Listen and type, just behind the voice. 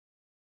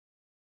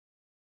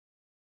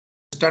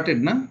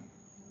started, na?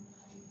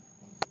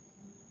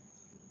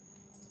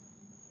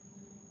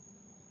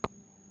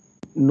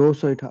 No,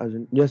 sir, it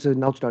hasn't. Yes, sir,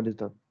 now start is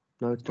done.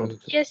 Now it's started,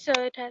 sir. Yes, sir,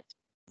 it has.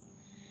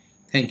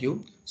 Thank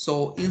you.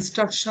 So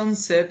instruction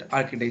set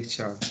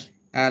architecture.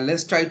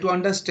 Let's try to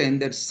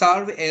understand that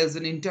serve as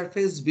an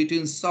interface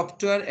between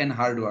software and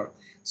hardware.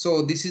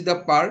 So this is the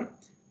part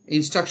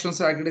instruction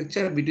set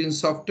architecture between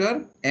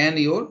software and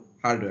your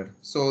hardware.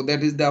 So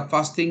that is the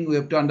first thing we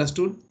have to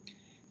understood.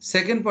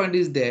 Second point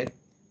is that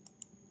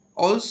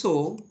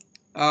also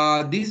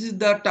this is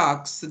the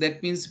task,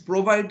 that means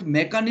provide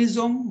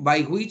mechanism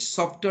by which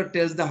software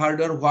tells the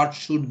hardware what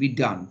should be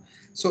done.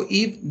 So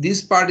if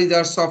this part is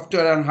our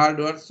software and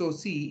hardware, so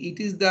see it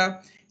is the,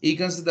 you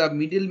can see the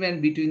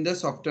middleman between the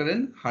software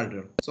and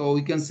hardware. So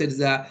we can say it's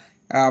the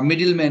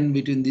middleman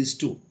between these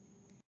two.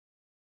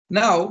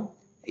 Now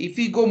if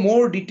we go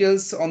more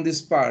details on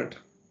this part,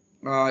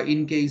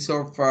 in case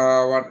of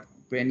what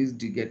pen is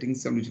getting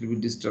some little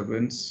bit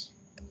disturbance.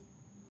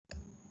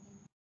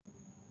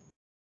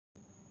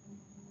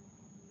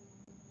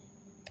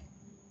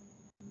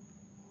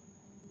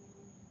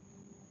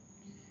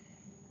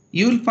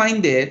 You will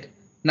find that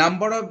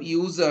number of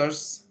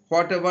users,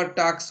 whatever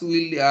tasks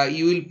will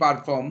you will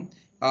perform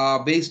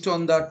based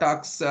on the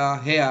tasks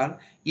here,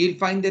 you will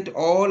find that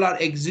all are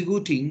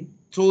executing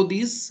through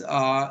these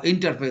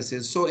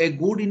interfaces. So a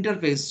good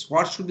interface,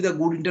 what should be the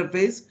good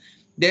interface?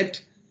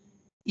 That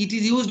it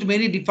is used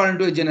many different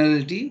way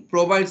generality,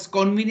 provides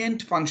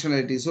convenient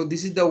functionality. So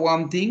this is the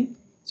one thing.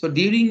 So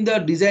during the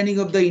designing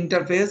of the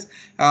interface,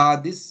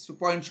 this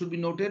point should be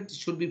noted,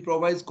 should be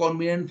provides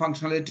convenient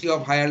functionality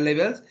of higher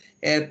levels,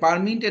 a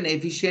permanent and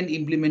efficient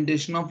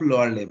implementation of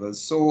lower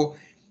levels. So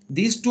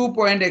these 2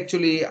 points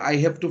actually I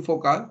have to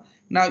focus.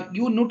 Now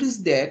you notice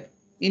that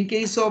in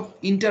case of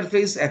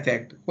interface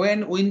effect,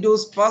 when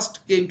Windows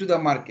first came to the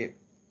market,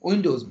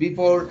 Windows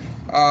before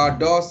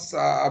DOS,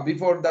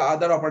 before the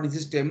other operating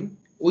system,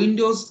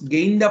 Windows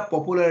gained the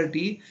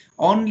popularity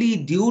only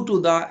due to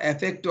the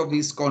effect of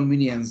its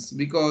convenience,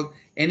 because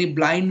any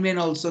blind man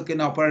also can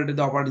operate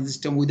the operating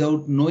system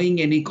without knowing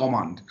any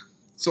command.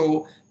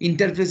 So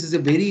interface is a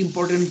very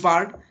important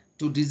part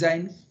to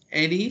design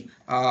any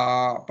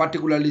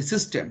particularly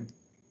system.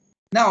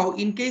 Now,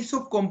 in case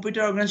of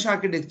computer organization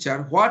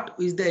architecture, what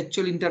is the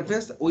actual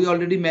interface? We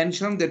already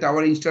mentioned that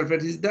our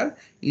interface is the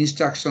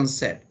instruction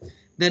set.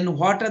 Then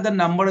what are the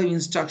number of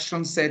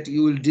instruction set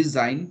you will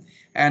design,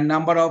 and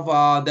number of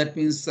that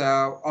means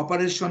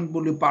operation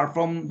will be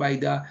performed by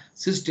the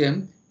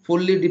system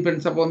fully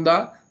depends upon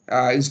the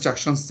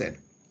instruction set.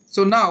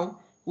 So now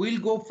we'll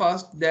go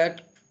first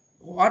that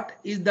what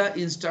is the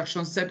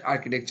instruction set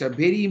architecture.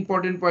 Very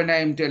important point I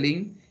am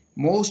telling.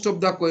 Most of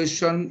the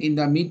question in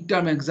the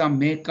midterm exam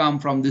may come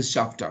from this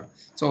chapter.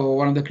 So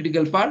one of the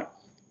critical part,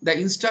 the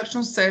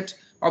instruction set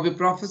of a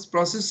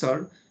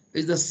processor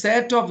is the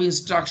set of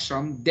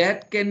instruction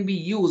that can be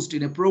used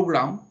in a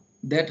program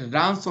that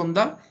runs on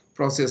the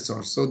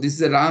processor. So this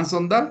is a runs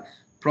on the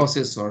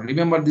processor.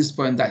 Remember this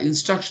point, the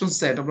instruction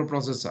set of a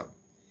processor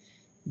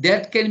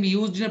that can be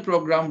used in a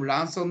program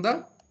runs on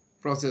the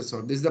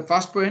processor. This is the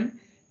first point.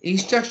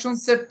 Instruction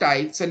set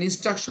types and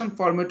instruction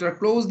format are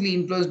closely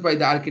influenced by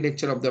the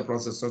architecture of the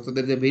processor. So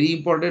that is a very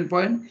important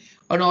point.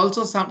 And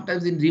also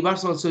sometimes in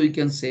reverse also we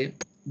can say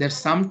that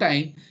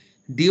sometime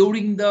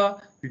during the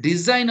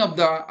design of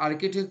the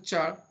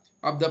architecture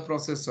of the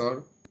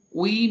processor,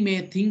 we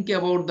may think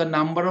about the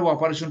number of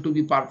operations to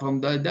be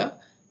performed by the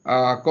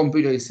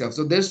computer itself.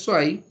 So that's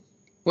why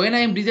when I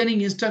am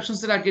designing instruction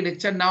set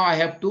architecture, now I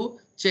have to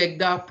check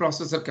the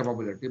processor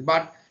capability.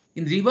 But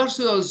in reverse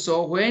way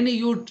also, when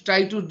you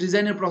try to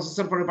design a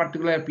processor for a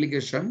particular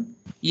application,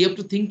 you have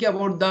to think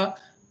about the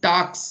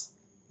tasks,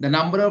 the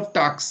number of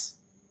tasks.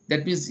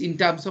 That means in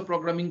terms of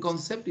programming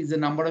concept is the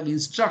number of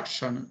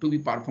instruction to be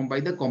performed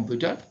by the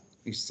computer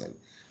itself.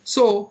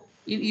 So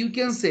you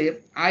can say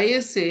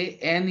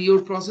ISA and your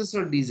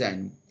processor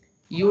design,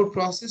 your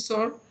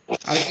processor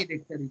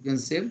architecture, you can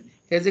say,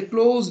 has a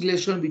close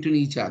relation between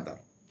each other.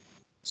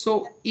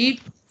 So if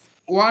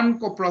one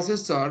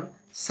processor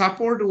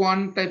support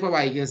one type of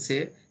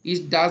ISA,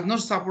 it does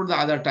not support the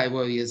other type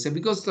of ISA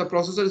because the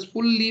processor is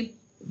fully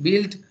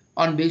built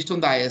on based on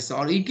the ISA.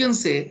 Or you can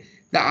say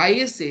the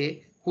ISA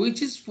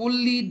which is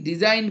fully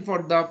designed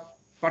for the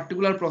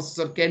particular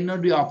processor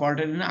cannot be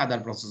operated in other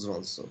processor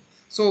also.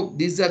 So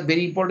these are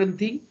very important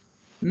thing.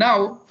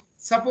 Now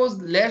suppose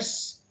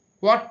let's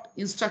what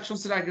instruction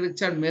set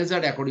architecture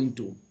measured according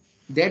to.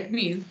 That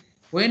means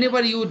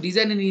whenever you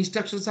design an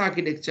instruction set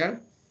architecture,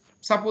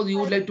 suppose you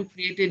would like to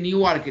create a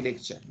new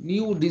architecture,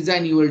 new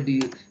design you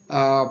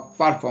will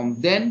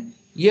perform, then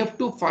you have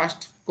to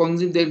first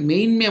consume the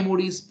main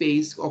memory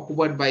space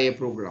occupied by a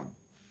program.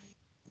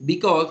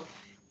 Because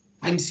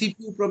in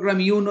CPU program,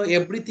 you know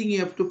everything you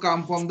have to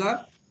come from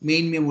the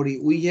main memory.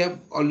 We have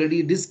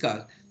already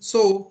discussed.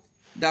 So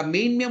the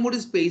main memory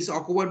space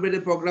occupied by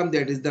the program,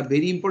 that is the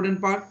very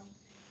important part.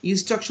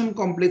 Instruction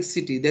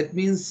complexity, that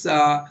means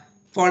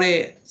for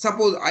a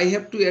suppose I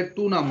have to add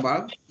two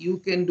number, you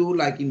can do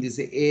like in this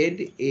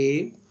add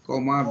a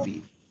comma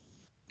b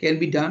can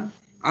be done.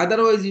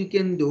 Otherwise, you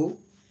can do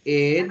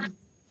add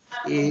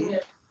A,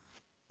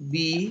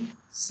 B,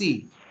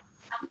 C.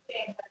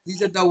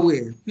 These are the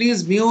way.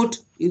 Please mute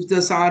if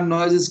the sound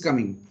noise is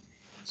coming.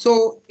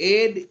 So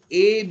add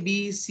A,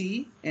 B,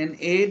 C and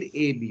add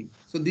A, B.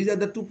 So these are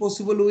the two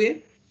possible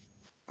way.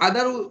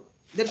 Other,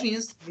 that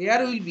means here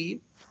will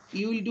be,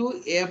 you will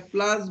do A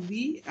plus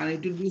B and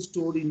it will be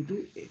stored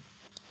into A.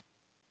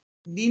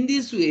 In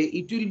this way,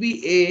 it will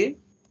be A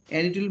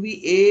and it will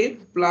be A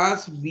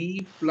plus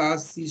B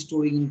plus C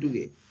storing into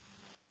A.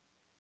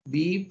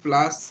 B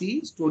plus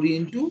C storing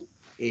into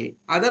A.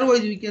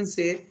 Otherwise, we can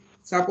say,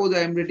 suppose I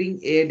am writing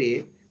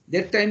A,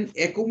 that time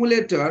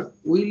accumulator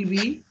will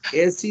be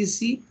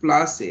SCC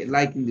plus A,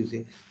 like in this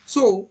way.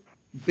 So,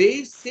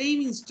 base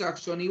same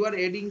instruction, you are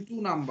adding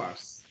two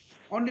numbers,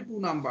 only two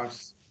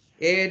numbers.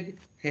 Add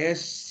hash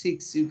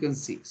 6, you can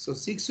see. So,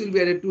 6 will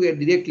be added to A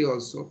directly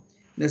also.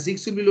 The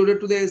 6 will be loaded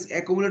to the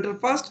accumulator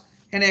first,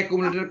 and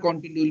accumulator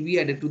content will be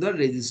added to the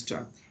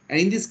register. And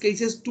in this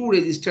cases, two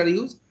register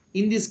use.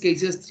 In this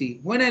cases, three.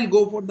 When I'll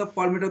go for the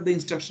format of the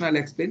instruction, I'll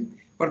explain.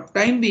 For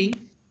time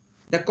being,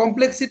 the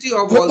complexity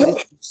of all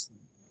this,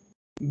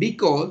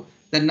 because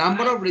the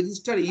number of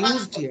register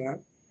used here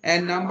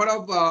and number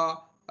of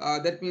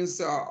that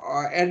means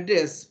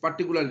address,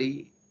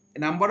 particularly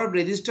number of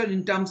register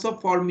in terms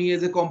of, for me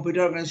as a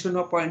computer organization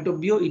of point of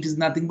view, it is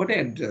nothing but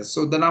address.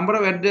 So the number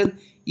of address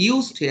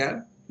used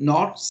here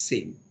not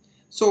same.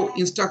 So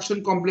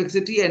instruction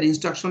complexity and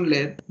instruction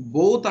length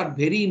both are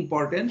very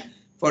important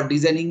for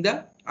designing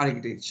the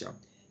architecture.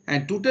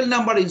 And total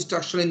number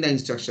instruction in the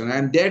instruction,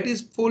 and that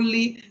is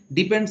fully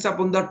depends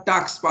upon the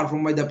tasks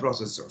performed by the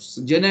processors.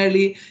 So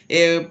generally,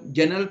 a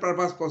general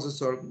purpose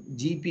processor,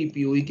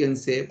 GPP we can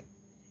say,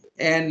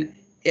 and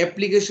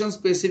application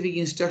specific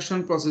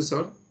instruction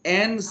processor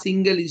and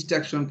single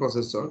instruction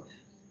processor.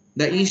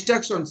 The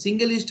instruction,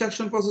 single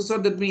instruction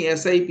processor, that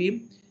means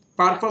SIP,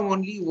 perform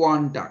only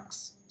one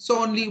task. So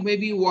only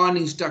maybe one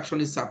instruction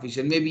is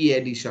sufficient, maybe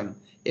addition,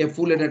 a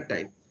full adder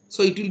type.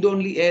 So it will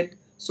only add.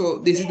 So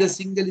this is the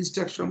single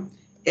instruction.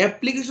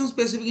 Application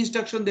specific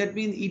instruction, that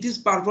means it is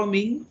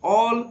performing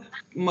all,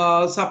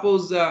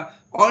 suppose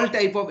all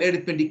type of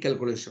arithmetic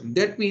calculation.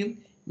 That means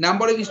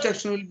number of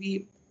instruction will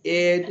be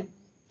add,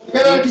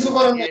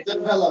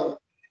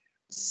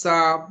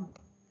 sub,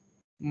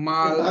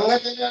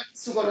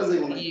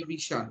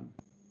 multiplication.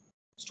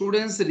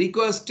 Students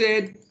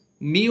requested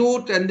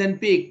mute and then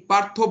pick.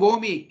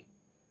 Parthobhomik,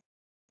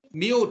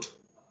 mute.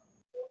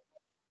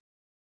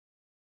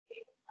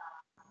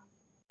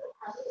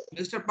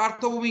 Mr.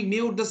 Parthobhomik,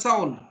 mute the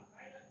sound.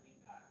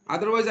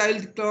 Otherwise,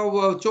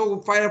 I'll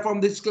choke fire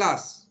from this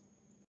class.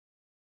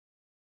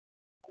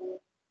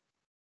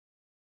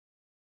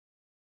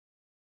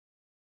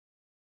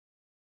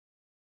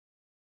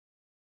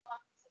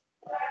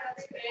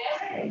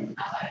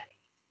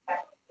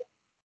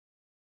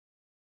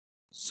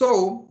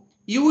 So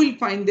you will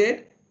find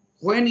that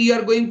when you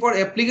are going for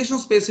application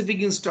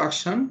specific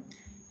instruction,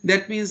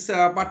 that means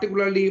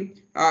particularly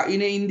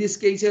in these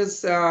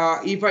cases,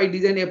 if I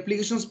design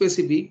application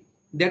specific,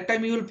 that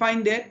time you will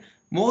find that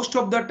most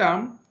of the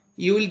term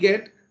you will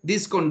get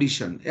this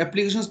condition,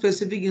 application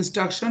specific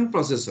instruction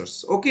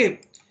processors.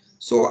 Okay,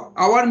 so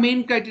our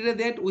main criteria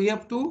that we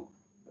have to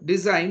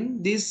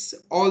design this,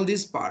 all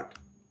this part.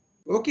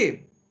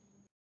 Okay.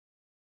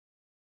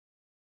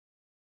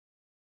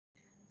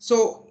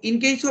 So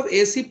in case of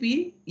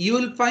ACP, you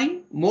will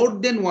find more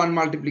than one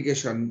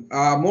multiplication,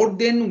 more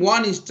than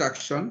one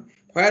instruction,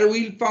 where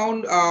we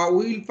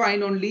will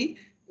find only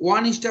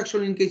one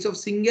instruction in case of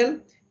single.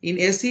 In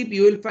ACP,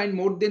 you will find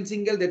more than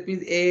single. That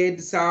means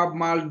add, sub,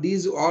 mul,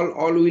 these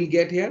all will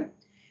get here.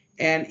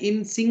 And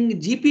in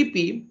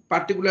GPP,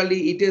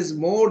 particularly, it is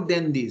more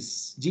than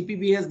this.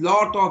 GPP has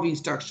lot of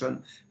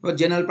instruction for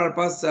general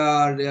purpose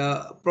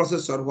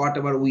processor,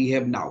 whatever we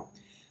have now.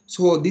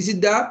 So this is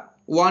the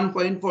one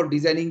point for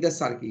designing the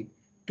circuit.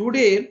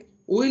 Today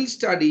we will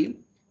study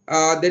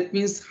that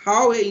means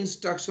how a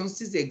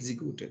instructions is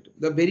executed.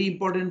 The very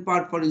important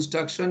part for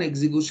instruction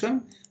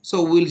execution.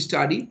 So we will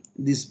study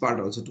this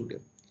part also today.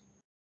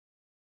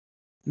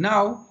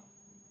 Now,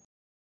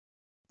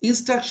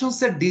 instruction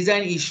set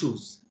design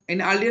issues.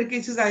 In earlier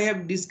cases, I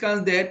have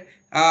discussed that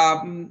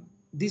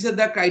these are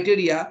the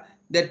criteria,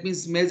 that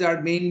means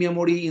measured main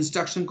memory,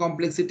 instruction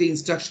complexity,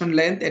 instruction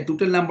length, and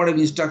total number of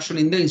instruction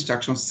in the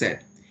instruction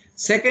set.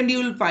 Second,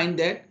 you will find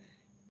that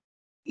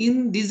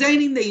in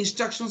designing the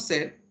instruction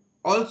set,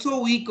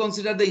 also we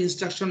consider the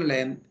instruction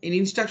length. In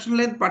instruction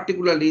length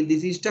particularly,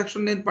 this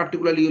instruction length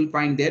particularly, you will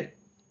find that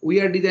we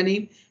are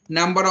designing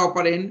number of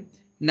operand,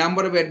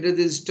 number of address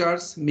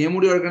registers,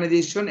 memory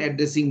organization,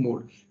 addressing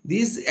mode.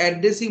 These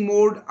addressing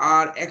mode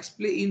are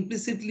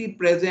implicitly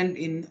present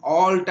in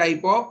all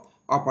type of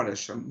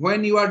operation.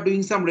 When you are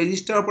doing some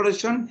register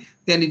operation,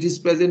 then it is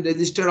present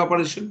register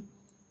operation.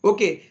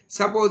 Okay,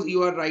 suppose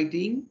you are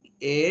writing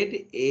add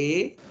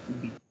A,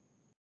 B.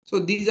 So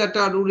these are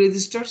two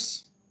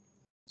registers.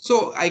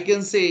 So I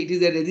can say it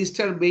is a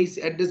register based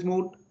address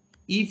mode.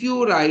 If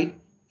you write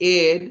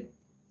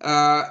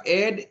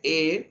add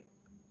A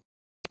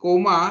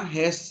comma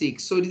hash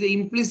 6. So it is the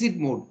implicit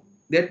mode.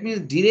 That means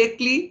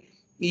directly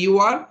you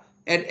are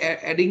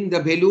adding the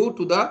value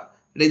to the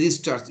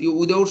registers you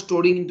without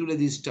storing into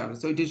register.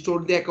 So it is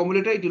stored the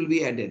accumulator, it will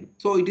be added.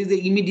 So it is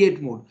the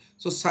immediate mode.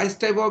 So such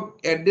type of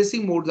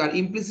addressing modes are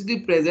implicitly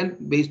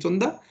present based on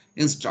the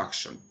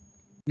instruction.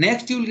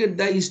 Next you will get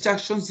the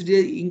instructions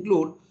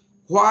include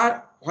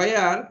where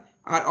our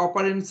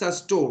operands are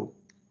stored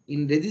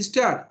in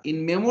register,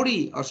 in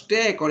memory or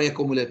stack or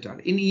accumulator.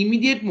 In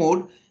immediate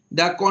mode,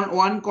 the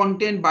one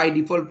content by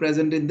default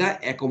present in the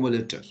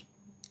accumulator.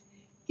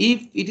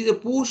 If it is a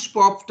push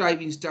pop type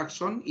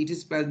instruction, it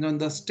is present on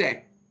the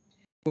stack.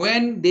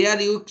 When they are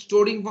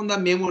storing from the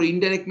memory,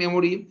 indirect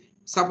memory,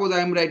 suppose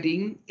I am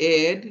writing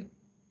add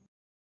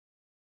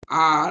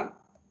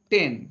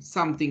R10,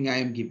 something I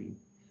am giving.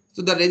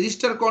 So the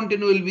register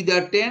content will be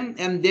the 10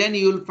 and then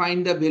you will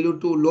find the value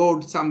to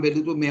load some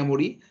value to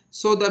memory.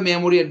 So the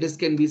memory address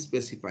can be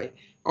specified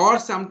or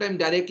sometime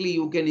directly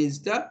you can use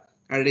the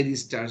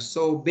register.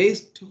 So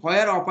based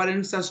where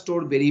operands are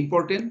stored, very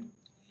important.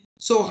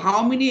 So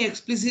how many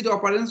explicit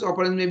operands?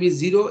 Operand may be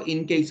 0.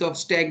 In case of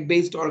stack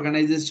based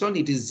organization,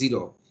 it is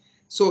 0.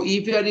 So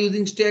if you are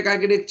using stack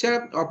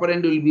architecture,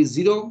 operand will be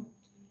 0.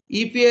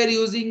 If you are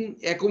using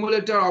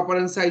accumulator,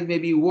 operand size may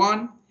be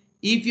 1.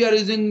 If you are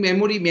using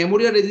memory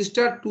or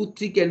register, 2,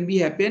 3 can be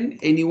happen.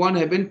 Any one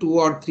happen, 2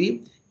 or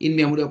 3 in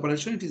memory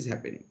operation, it is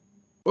happening.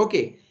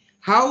 Okay.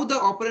 How the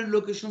operand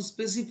location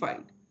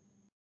specified?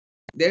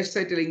 That's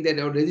why telling that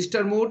our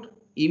register mode,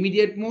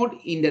 immediate mode,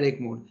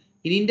 indirect mode.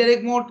 In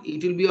indirect mode,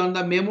 it will be on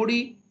the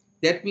memory.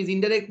 That means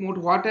indirect mode,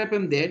 what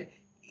happened there?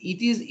 It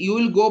is you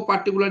will go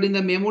particularly in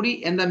the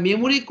memory and the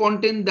memory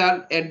contain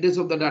the address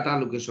of the data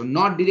location,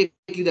 not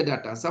directly the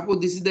data.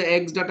 Suppose this is the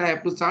X data I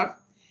have to search.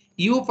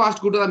 You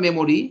first go to the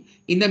memory.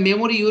 In the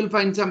memory, you will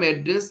find some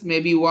address,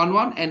 maybe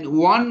 11 and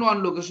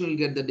 11 location will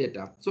get the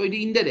data. So it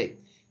is indirect.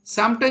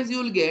 Sometimes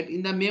you will get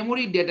in the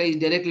memory data is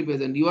directly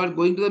present. You are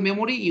going to the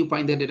memory, you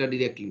find the data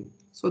directly.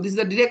 So this is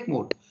the direct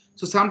mode.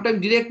 So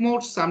sometimes direct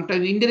mode,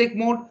 sometimes indirect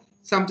mode,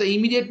 sometimes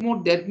immediate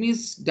mode. That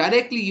means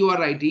directly you are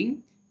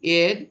writing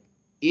add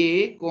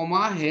a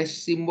comma hash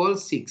symbol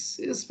 6.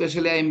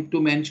 Especially I am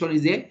to mention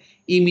is a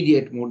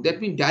immediate mode.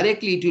 That means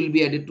directly it will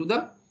be added to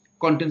the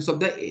contents of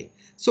the A.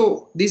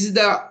 So this is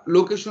the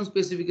location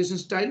specification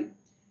style.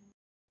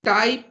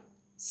 Type,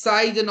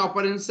 size and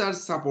operands are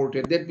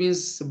supported. That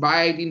means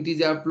byte,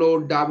 integer,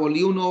 float, double.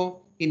 You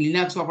know, in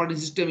Linux operating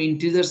system,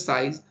 integer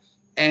size,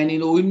 and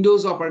in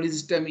Windows operating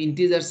system,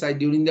 integer size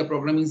during the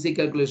programming C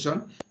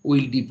calculation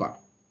will differ.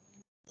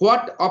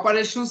 What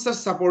operations are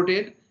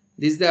supported?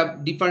 This is the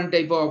different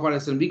type of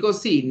operation, because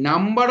see,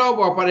 number of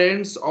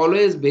operands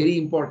always very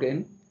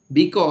important,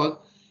 because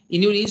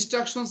in your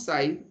instruction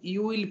size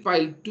you will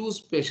find two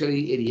special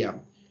area.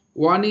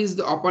 One is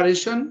the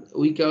operation,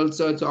 we can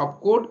also it's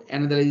opcode,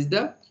 another is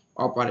the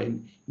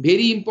operand.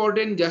 Very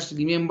important, just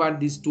remember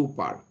these two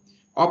parts.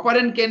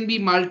 Operand can be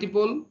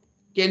multiple,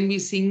 can be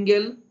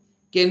single,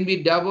 can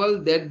be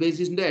double, that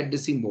basis in the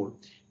addressing mode.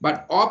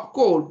 But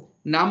opcode,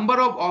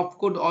 number of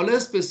opcode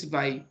always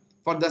specify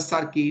for the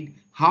circuit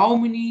how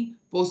many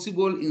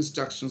possible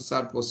instructions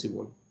are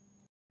possible.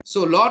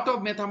 So lot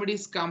of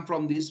mathematics come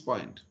from this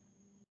point.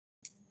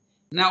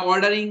 Now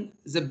ordering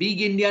is a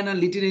big Indian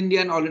and little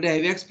Indian, already I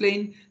have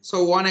explained.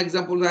 So one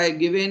example I have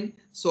given.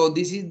 So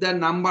this is the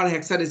number,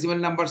 hexadecimal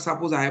number,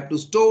 suppose I have to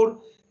store.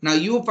 Now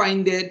you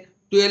find that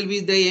 12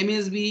 is the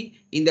MSB.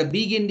 In the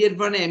big Indian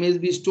format,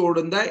 MSB stored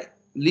on the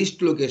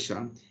list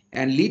location.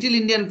 And little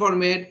Indian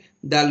format,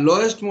 the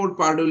lowest mode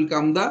part will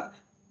come the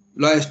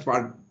lowest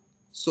part.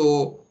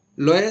 So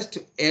lowest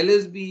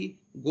LSB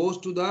goes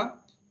to the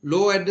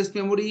low address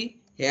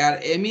memory. Here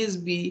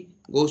MSB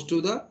goes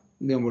to the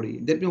memory.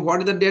 That means what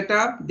is the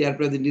data? They are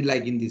presented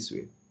like in this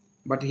way.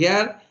 But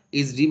here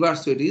is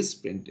reverse, so it is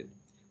printed.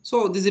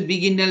 So this is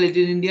big Indian,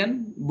 little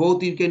Indian.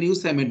 Both you can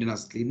use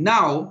simultaneously.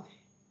 Now,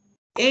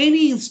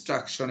 any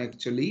instruction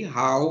actually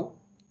how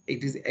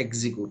it is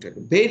executed.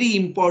 Very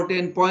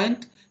important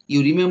point.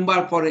 You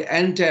remember for an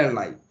entire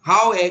life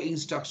how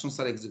instructions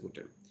are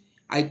executed.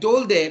 I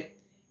told that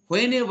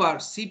whenever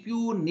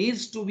CPU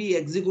needs to be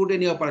executed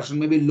any operation,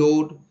 maybe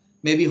load,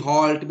 maybe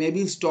halt,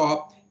 maybe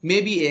stop,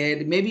 maybe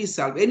add, maybe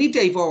solve, any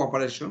type of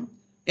operation,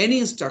 any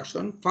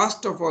instruction,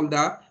 first of all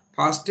the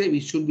first step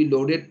it should be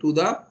loaded to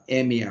the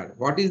MAR.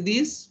 What is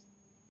this?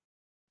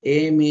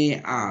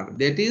 MAR,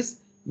 that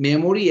is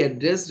memory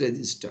address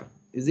register.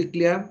 Is it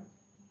clear?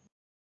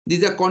 This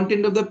is the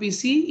content of the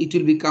PC, it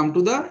will become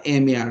to the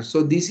MAR.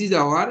 So this is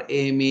our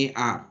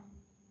MAR.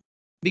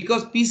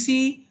 Because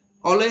PC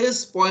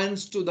always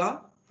points to the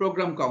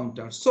program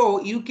counter.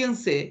 So you can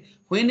say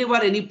whenever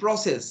any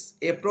process,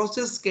 a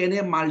process can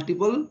have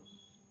multiple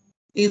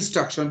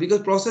instruction,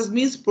 because process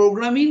means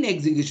programming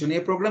execution. A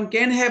program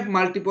can have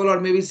multiple or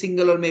maybe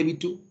single or maybe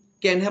two,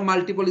 can have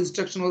multiple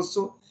instruction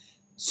also.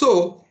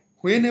 So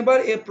whenever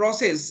a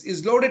process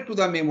is loaded to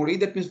the memory,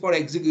 that means for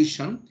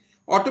execution,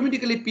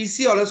 automatically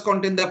PC always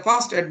contain the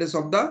first address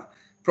of the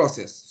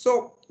process.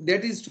 So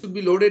that is to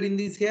be loaded in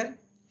this here.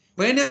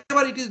 Whenever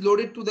it is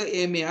loaded to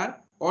the MAR,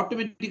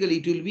 automatically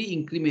it will be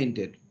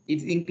incremented.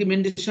 Its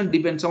incrementation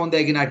depends on the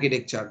again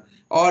architecture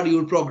or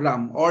your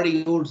program or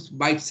your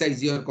byte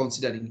size you are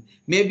considering.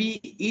 Maybe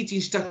each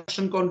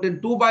instruction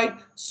contain 2 byte,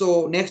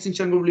 so next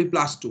instruction will be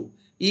plus 2.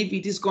 If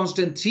it is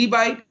constant 3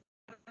 byte,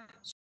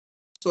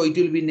 so it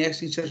will be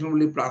next instruction will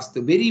be plus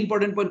 2. Very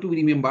important point to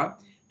remember.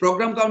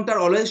 Program counter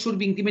always should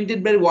be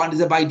incremented by 1 is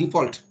a by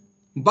default,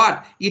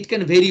 but it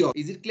can vary also.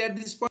 Is it clear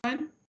this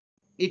point?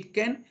 It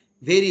can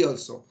vary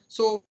also.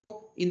 So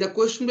in the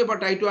question paper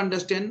try to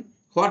understand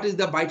what is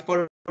the byte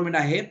format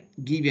I have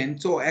given,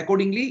 so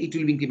accordingly it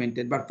will be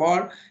incremented. But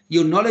for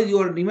your knowledge, you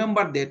will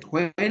remember that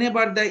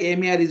whenever the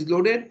MAR is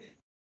loaded,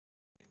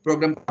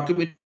 program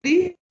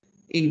automatically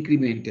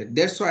incremented.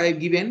 That's why I've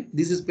given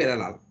this is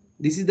parallel.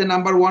 This is the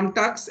number 1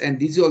 task and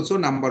this is also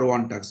number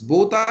 1 task.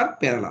 Both are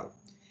parallel.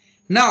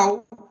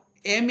 Now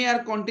MAR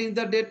contains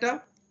the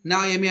data.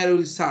 Now MAR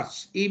will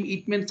search.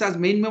 It may search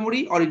main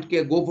memory or it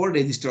can go for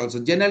register also.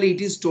 Generally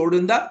it is stored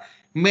in the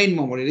main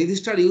memory.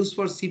 Register used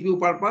for CPU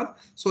purpose.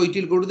 So it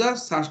will go to the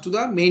search to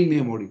the main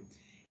memory.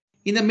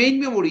 In the main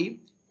memory,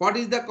 what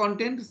is the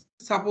content?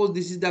 Suppose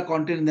this is the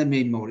content in the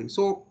main memory.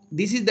 So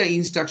this is the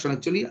instruction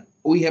actually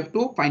we have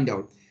to find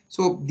out.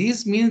 So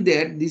this means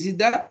that this is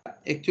the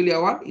actually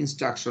our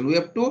instruction. We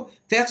have to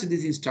fetch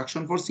this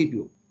instruction for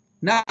CPU.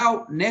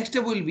 Now next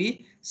step will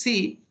be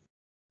see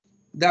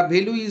the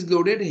value is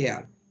loaded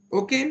here.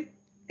 Okay.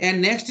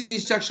 And next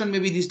instruction may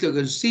be this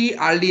location. See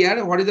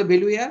earlier what is the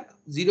value here?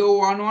 0,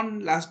 1,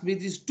 1, last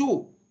bit is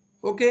 2.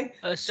 Okay.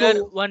 Sir,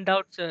 So one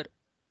doubt, sir.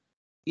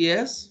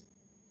 yes.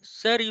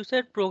 Sir, you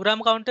said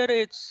program counter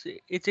it's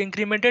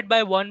incremented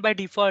by 1 by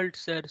default,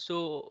 sir.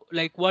 So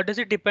like what does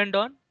it depend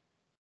on?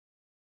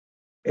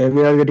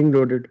 MAR getting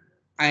loaded.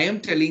 I am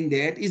telling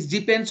that it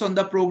depends on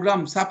the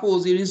program.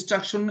 Suppose your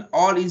instruction,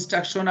 all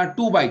instruction are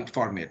 2 byte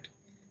format.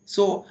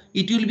 So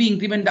it will be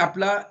increment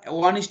after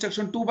one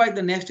instruction 2 byte,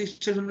 the next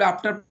instruction will be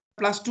after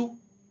plus 2.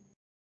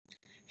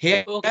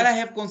 Here I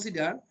have Okay.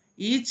 considered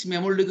each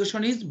memory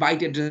location is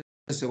byte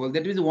addressable.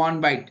 That means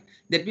 1 byte.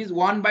 That means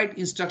 1 byte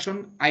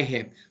instruction I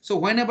have. So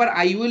whenever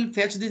I will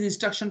fetch this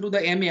instruction to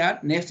the MAR,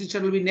 next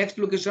instruction will be next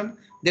location.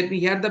 That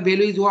means here the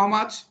value is how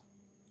much?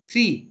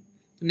 3.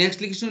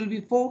 Next location will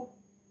be 4.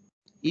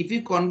 If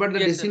you convert the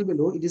Yes, sir. decimal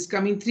value, it is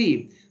coming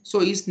 3.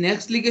 So its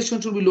next location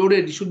should be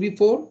loaded. It should be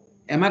 4.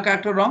 Am I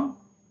correct or wrong?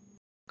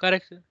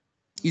 Correct, sir.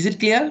 Is it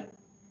clear?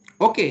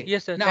 Okay.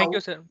 Yes, sir. Thank you, Now,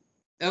 sir.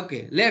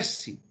 okay, let's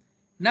see.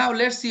 Now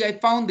let's see. I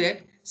found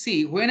that.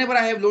 See, whenever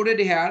I have loaded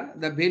here,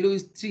 the value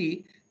is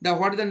 3. The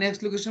what is the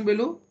next location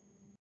value?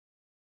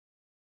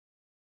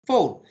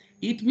 4.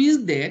 It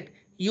means that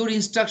your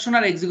instruction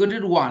are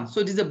executed 1.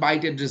 So it is a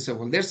byte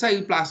addressable. That's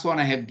why plus 1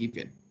 I have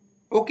given.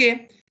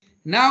 Okay.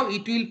 Now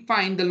it will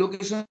find the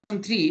location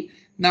 3.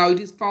 Now it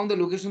is found the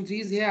location 3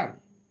 is here.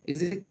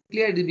 Is it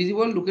clear? It is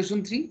visible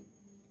location 3.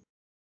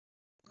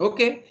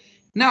 Okay.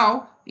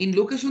 Now in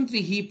location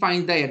 3 he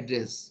finds the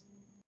address.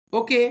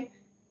 Okay.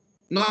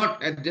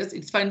 Not address,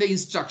 it's find the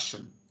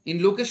instruction.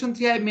 In location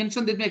 3 I have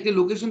mentioned that actually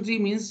location 3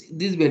 means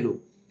this value.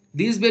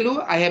 This value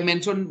I have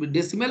mentioned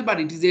decimal, but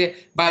it is a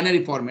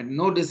binary format.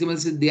 No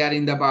decimals is there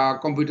in the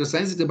computer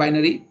science. It's a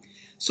binary.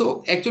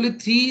 So actually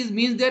 3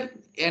 means that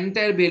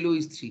entire value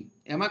is 3.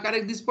 Am I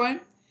correct this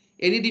point?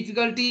 Any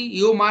difficulty,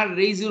 you must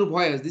raise your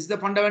voice. This is the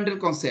fundamental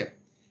concept.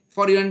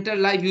 For your entire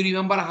life, you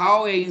remember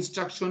how a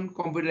instruction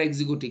computer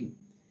executing.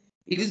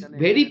 It is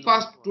very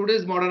fast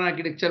today's modern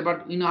architecture,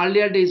 but in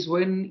earlier days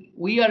when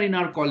we are in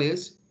our college,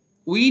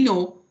 we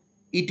know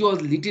it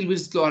was little bit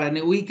slower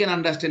and we can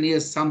understand,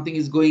 yes, something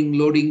is going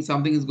loading,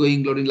 something is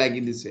going loading like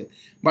in this way.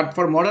 But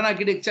for modern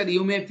architecture,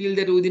 you may feel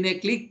that within a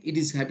click it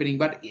is happening,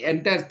 but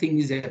entire thing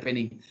is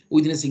happening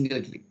within a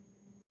single click.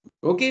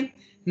 Okay.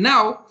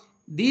 Now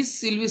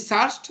this will be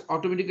searched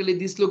automatically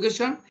this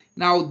location.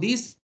 Now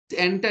this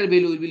entire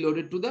value will be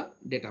loaded to the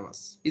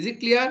database. Is it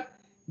clear?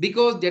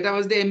 Because data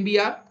was the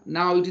MBR.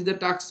 Now it is the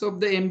task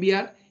of the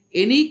MBR.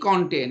 Any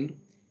content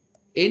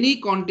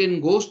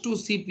goes to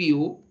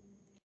CPU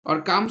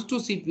or comes to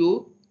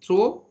CPU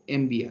through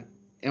MBR.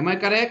 Am I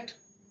correct?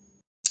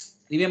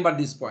 Remember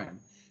this point.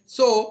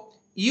 So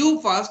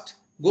you first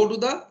go to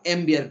the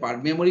MBR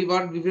part, memory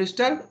word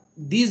register.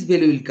 This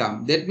value will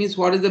come. That means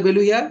what is the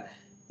value here?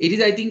 It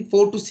is I think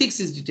 4 to 6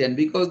 is written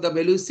because the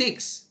value is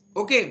 6.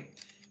 Okay.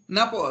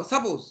 Now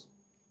suppose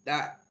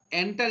the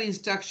enter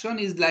instruction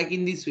is like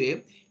in this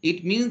way.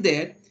 It means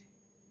that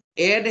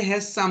add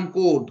has some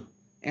code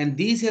and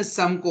this has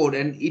some code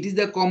and it is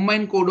the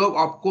combined code of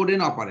opcode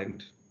and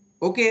operand.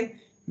 Okay.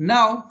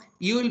 Now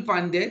you will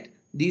find that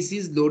this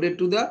is loaded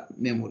to the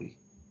memory.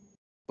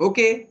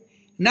 Okay.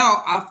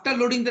 Now after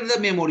loading to the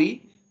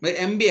memory by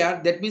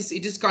MBR, that means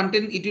it is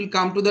content, it will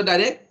come to the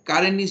direct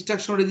current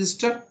instruction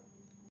register.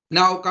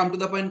 Now come to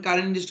the point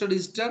current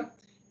register.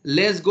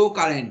 Let's go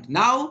current.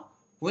 Now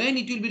when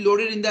it will be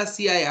loaded in the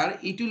CIR,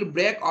 it will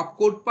break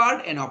opcode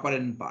part and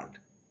operand part.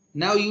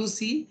 Now you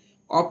see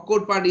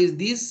opcode part is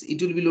this,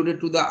 it will be loaded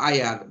to the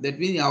IR. That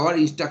means our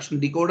instruction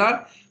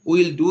decoder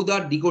will do the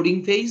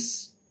decoding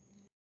phase.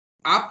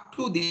 Up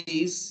to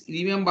this,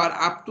 remember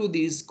up to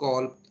this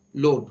call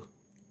load.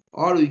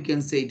 or we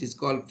can say it is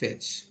called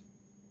fetch.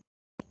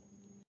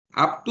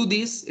 Up to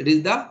this, it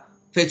is the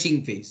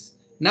fetching phase.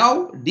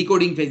 Now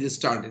decoding phase is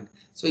started.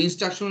 So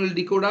instructional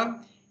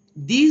decoder.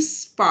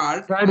 This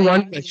part Sir, I had I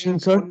one am question, here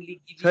sir.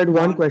 only Sir, I had giving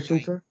one one question,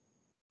 line. sir.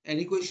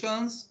 Any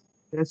questions?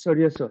 Yes, sir.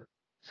 Yes, sir.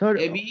 Sir,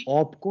 Abby?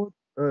 opcode,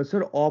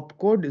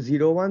 opcode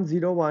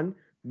 0101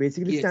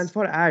 basically stands Yes.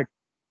 for add.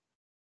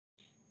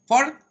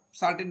 For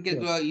certain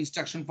Sure.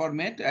 instruction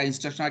format,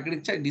 instruction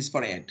architecture, it is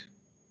for add.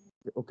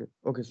 Okay.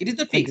 Okay, sir. It is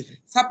the Thank you,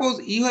 fixed. sir.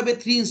 Suppose you have a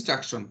 3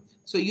 instruction.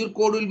 So your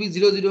code will be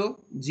 00,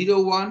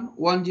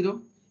 01,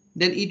 10.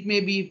 Then it may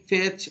be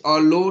fetch or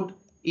load.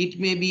 It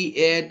may be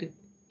add.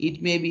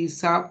 It may be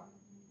sub.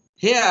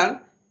 Here,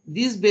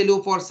 this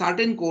value for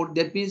certain code,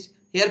 that means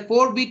here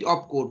 4-bit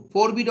opcode.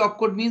 4-bit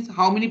opcode means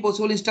how many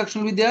possible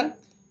instructions will be there?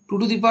 2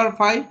 to the power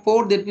 5,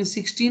 4, that means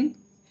 16.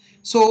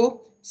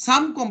 So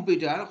some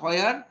computer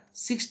where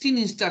 16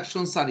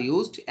 instructions are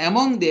used,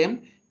 among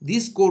them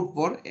this code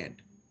for add.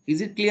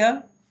 Is it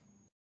clear?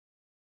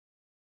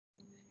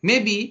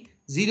 Maybe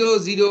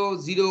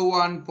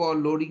 0001 for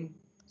loading.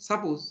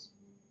 Suppose.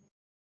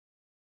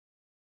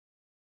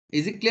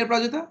 Is it clear,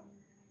 Prajita?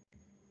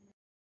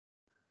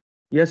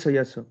 Yes, sir.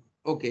 Yes, sir.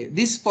 Okay,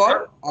 this Sir,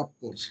 for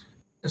opcode.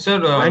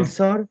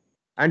 sir,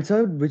 And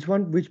sir,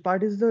 which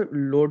part is the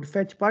load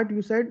fetch part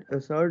you said,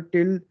 sir,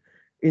 till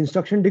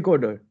instruction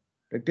decoder,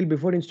 like till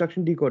before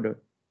instruction decoder.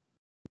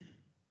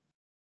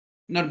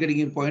 Not getting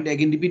your point.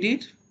 Again, repeat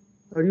it.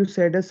 Sir, you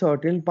said a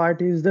certain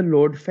part is the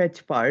load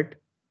fetch part.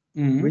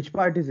 Mhm. Which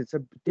part is it?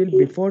 Sir, till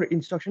before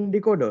instruction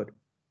decoder.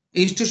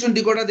 Instruction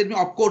decoder, that means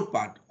opcode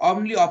part.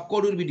 Only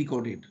opcode will be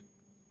decoded.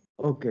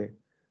 Okay.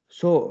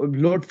 So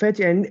load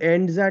fetch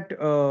ends at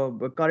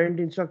current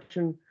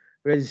instruction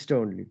register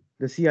only,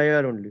 the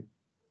CIR only.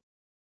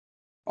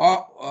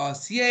 Or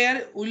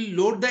CIR will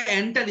load the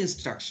entire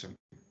instruction.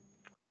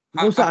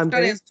 No, sir, I'm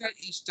After saying.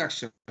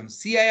 instruction,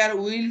 CIR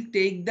will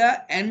take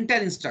the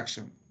entire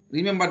instruction.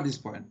 Remember this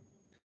point.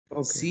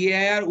 Okay.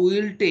 CIR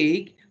will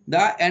take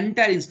the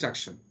entire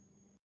instruction.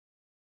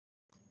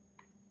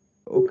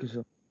 Okay,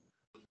 sir.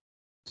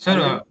 sir, Are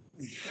you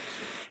getting?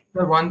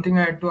 sir, one thing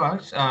I had to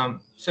ask.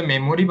 So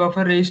memory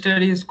buffer register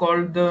is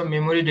called the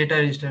memory data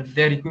register.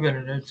 They are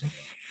equivalent, right, sir?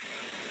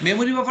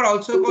 Memory buffer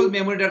also called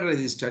memory data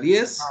register.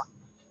 Yes.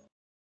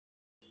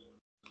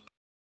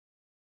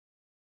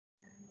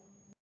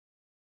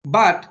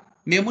 But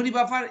memory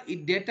buffer,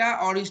 data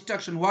or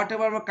instruction,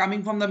 whatever are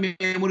coming from the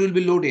memory will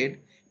be loaded,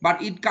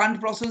 but it can't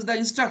process the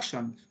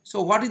instruction.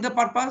 So what is the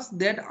purpose?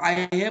 That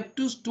I have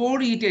to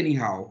store it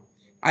anyhow.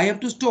 I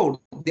have to store.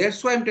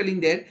 That's why I'm telling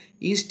that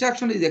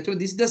instruction is actually,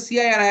 this is the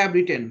CIR I have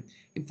written.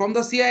 From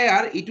the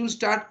CIR, it will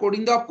start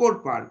coding the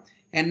opcode part.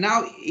 And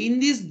now in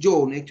this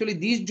zone, actually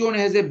this zone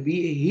has a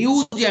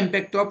huge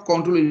impact of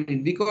control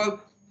unit, because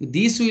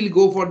this will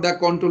go for the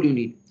control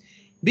unit.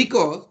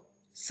 Because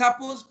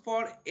suppose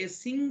for a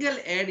single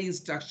add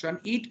instruction,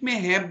 it may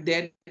have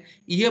that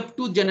you have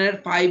to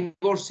generate 5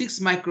 or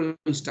 6 micro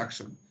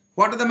instruction.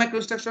 What are the micro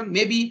instruction?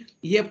 Maybe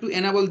you have to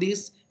enable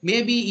this,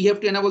 maybe you have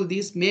to enable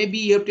this, maybe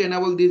you have to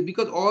enable this,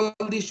 because all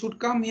this should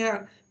come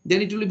here,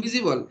 then it will be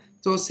visible.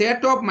 So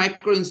set of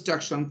micro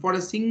instruction for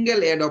a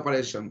single add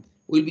operation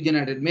will be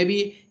generated.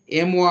 Maybe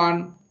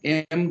M1,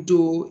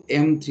 M2,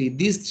 M3.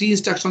 These 3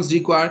 instructions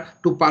required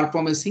to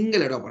perform a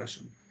single add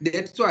operation.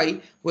 That's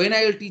why when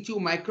I will teach you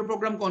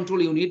microprogram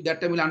control unit,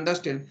 that time you will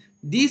understand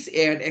this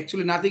add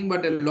actually nothing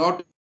but a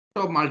lot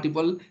of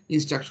multiple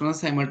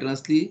instructions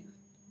simultaneously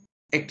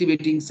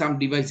activating some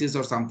devices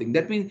or something.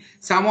 That means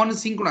someone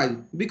is synchronized,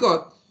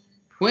 because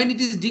when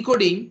it is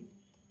decoding,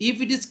 if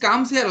it is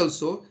comes here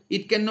also,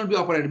 it cannot be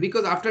operated,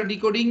 because after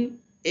decoding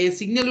a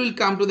signal will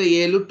come to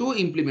the ALU to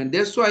implement.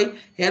 That's why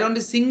here on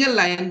the single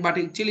line, but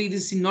actually it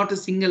is not a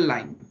single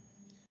line.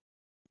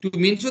 To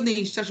mention the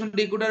instruction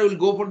decoder will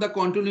go for the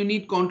control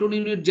unit. Control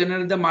unit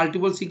generate the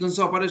multiple sequence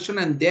operation,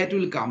 and that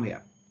will come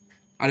here.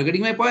 Are you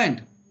getting my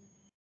point?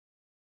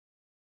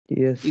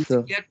 Yes, Is it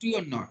sir. clear to you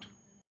or not?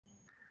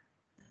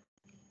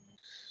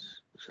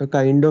 So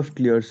kind of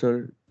clear,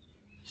 sir.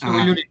 So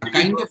will you repeat it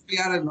Kind once? of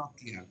clear or not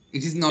clear?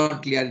 It is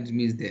not clear, it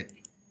means that.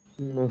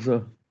 No,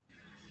 sir.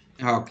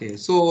 Okay,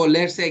 so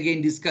let's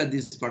again discuss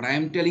this part. I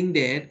am telling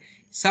that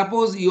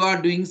suppose you are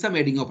doing some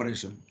adding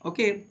operation.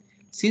 Okay,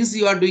 since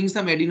you are doing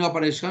some adding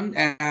operation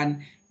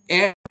and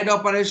add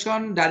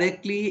operation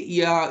directly,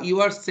 yeah,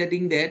 you are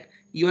setting that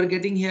you are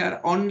getting here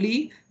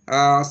only.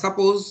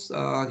 Suppose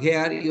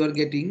here you are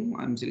getting.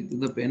 I'm selecting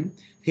the pen.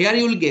 Here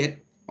you will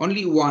get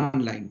only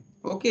one line.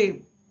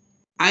 Okay,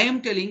 I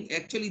am telling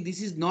actually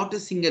this is not a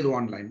single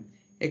one line.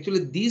 Actually,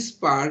 this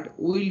part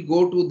will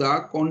go to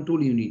the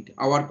control unit.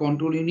 Our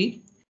control unit.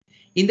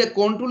 In the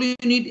control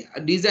unit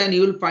design,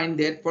 you will find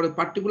that for a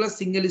particular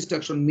single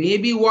instruction,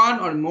 maybe one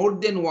or more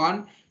than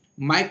one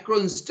micro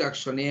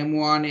instruction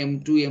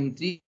M1, M2,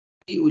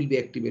 M3 will be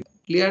activated.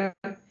 Clear?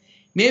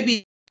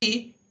 Maybe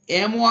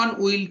M1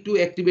 will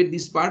to activate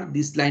this part.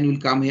 This line will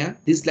come here.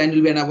 This line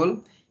will be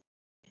enabled.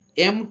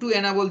 M2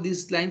 enable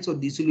this line, so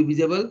this will be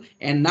visible.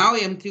 And now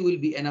M3 will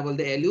be enable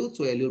the LU,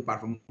 so LU will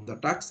perform the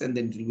task and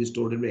then it will be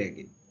stored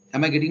again.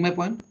 Am I getting my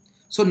point?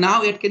 So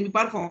now it can be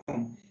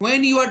performed.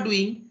 When you are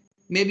doing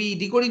maybe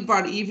decoding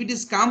part, if it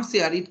is comes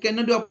here, it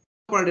cannot be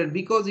operated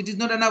because it is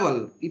not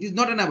enable. It is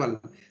not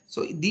enable.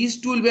 So these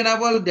two will be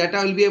enable,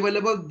 data will be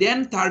available,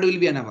 then third will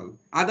be enable.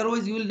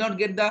 Otherwise, you will not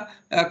get the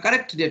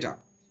correct data.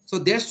 So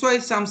that's why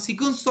some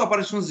sequence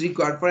operations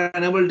required for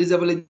enable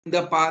disable in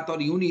the path or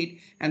unit,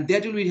 and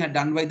that will be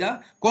done by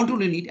the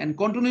control unit, and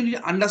control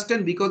unit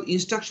understand because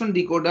instruction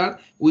decoder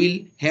will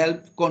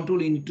help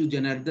control unit to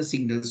generate the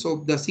signals.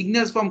 So the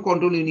signals from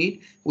control unit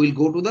will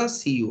go to the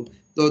CU.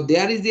 So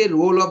there is a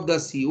role of the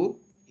CU.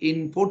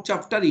 In fourth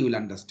chapter you will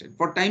understand.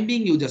 For time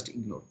being you just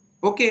ignore.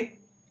 Okay.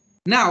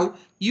 Now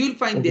you will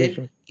find Okay, that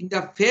sir. in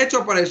the fetch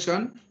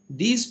operation,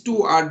 these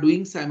two are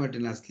doing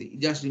simultaneously.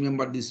 Just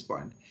remember this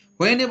point.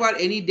 Whenever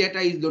any data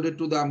is loaded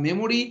to the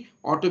memory,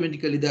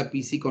 automatically the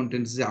PC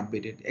contents is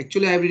updated.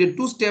 Actually, I have written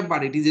two steps,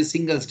 but it is a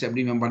single step.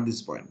 Remember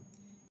this point.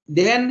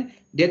 Then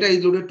data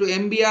is loaded to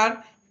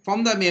MBR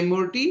from the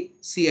memory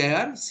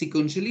CIR.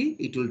 Sequentially,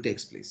 it will take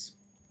place.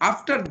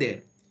 After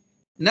that,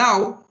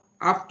 now,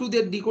 up to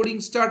the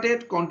decoding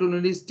started,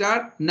 continually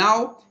start.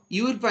 Now,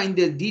 you will find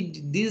that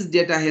this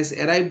data has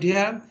arrived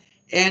here,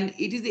 and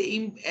it is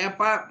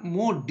a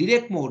mode,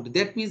 direct mode.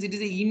 That means it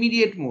is a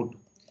immediate mode.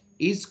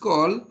 It's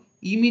called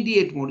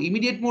immediate mode.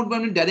 Immediate mode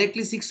means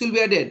directly 6 will be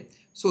added.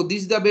 So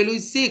this the value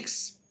is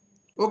 6.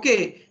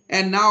 Okay,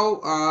 and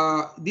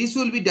now this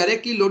will be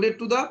directly loaded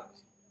to the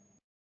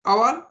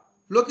our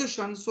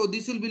location. So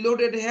this will be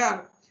loaded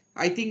here.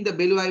 I think the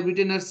value I have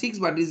written as 6,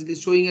 but it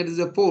is showing it as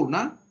a 4,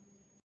 na?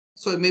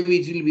 So maybe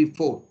it will be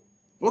 4.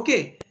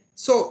 Okay.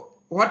 So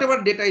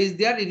whatever data is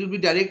there, it will be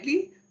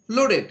directly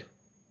loaded.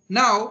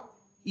 Now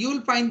you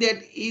will find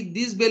that if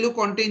this value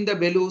contain the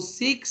value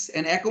 6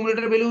 and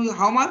accumulator value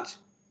how much?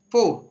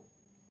 4.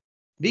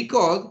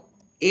 Because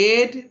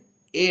add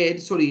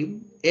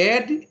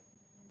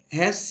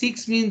has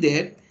 6 means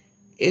that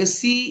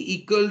AC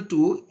equal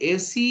to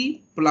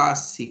AC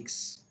plus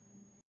 6.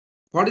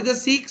 What is the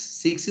 6?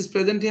 6 is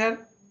present here.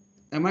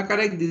 Am I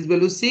correct? This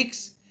value is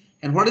 6.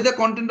 And what is the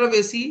content of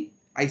AC?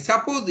 I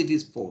suppose it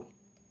is 4.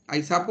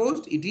 I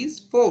suppose it is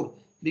 4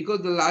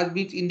 because the last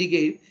bit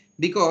indicate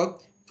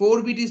because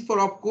 4 bit is for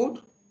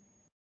opcode.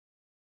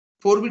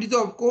 4 bit is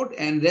opcode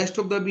and rest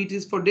of the bit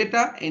is for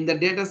data, and the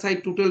data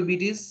side total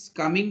bit is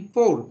coming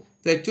 4.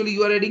 So actually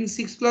you are adding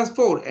 6 plus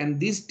 4, and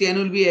this 10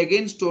 will be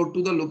again stored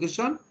to the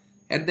location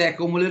at the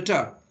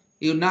accumulator.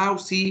 You now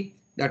see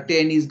the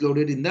 10 is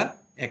loaded in the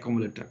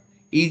accumulator.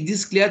 Is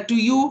this clear to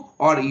you,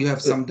 or you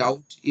have some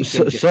doubt? You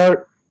can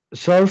tell.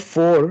 Sir,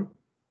 4.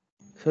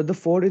 So the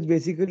 4 is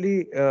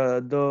basically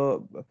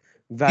the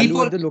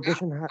value at Default the data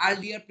location.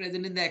 earlier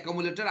present in the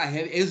accumulator, I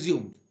have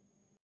assumed.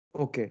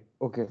 Okay,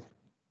 okay,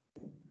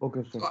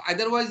 okay, sir. So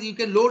otherwise you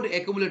can load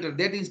accumulator.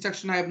 That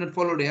instruction I have not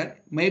followed here.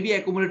 Maybe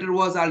accumulator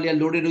was earlier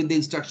loaded with the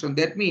instruction.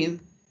 That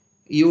means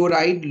you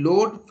write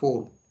load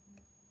 4.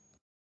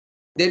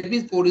 That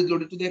means 4 is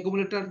loaded to the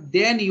accumulator.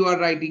 Then you are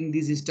writing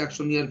this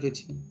instruction you are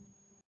fetching.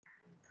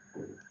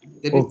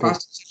 That means Okay.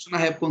 first instruction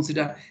I have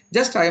considered.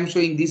 Just I am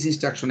showing this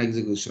instruction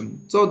execution.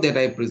 So that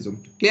I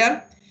presumed.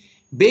 Clear?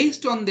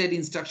 Based on that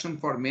instruction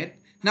format.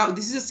 Now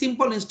this is a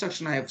simple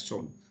instruction I have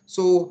shown.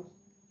 So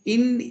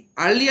in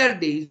earlier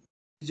days,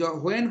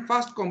 when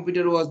first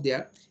computer was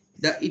there,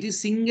 it is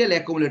single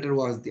accumulator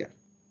was there.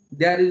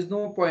 There is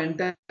no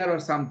pointer or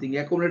something.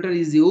 Accumulator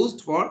is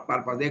used for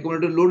purpose. The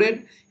accumulator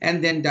loaded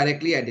and then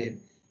directly added.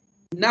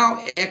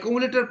 Now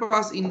accumulator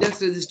pass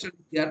index register,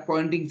 they are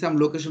pointing some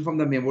location from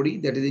the memory,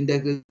 that is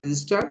index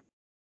register,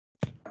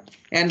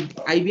 and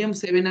IBM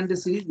 700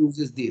 series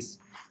uses this.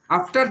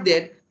 After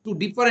that, two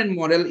different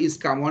model is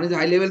come. One is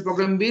high level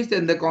program based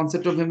and the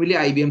concept of family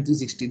IBM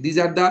 360. These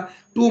are the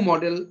two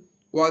model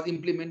was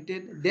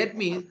implemented. That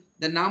means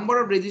the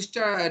number of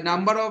register,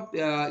 number of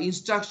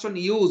instruction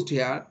used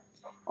here,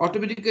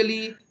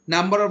 automatically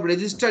number of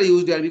register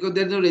used here, because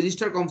there is no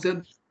register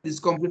concept. This is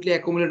completely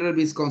accumulator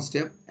based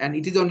concept, and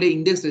it is only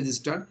index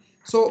register.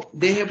 So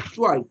they have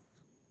twice.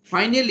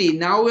 Finally,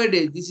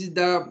 nowadays, this is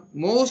the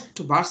most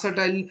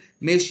versatile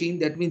machine,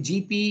 that means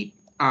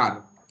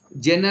GPR,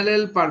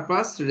 General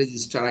Purpose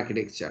Register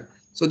Architecture.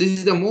 So this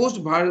is the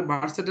most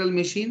versatile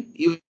machine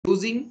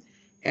using,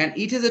 and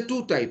it has a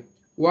two type.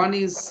 One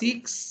is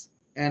 6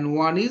 and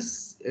one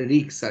is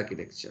RIX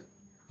architecture.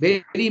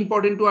 Very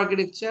important to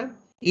architecture.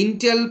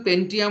 Intel,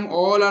 Pentium,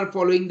 all are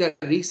following the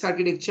RIX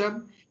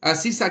architecture,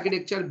 6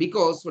 architecture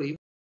because, sorry,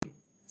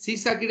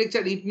 6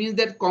 architecture, it means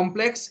that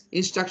complex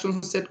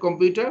instruction set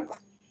computer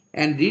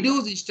and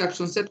reduce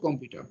instruction set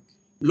computer,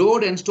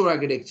 load and store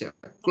architecture.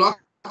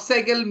 Clock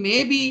cycle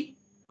may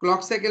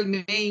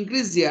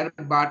increase here,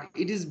 but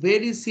it is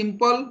very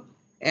simple,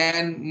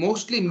 and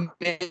mostly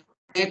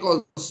Mac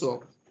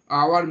also,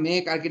 our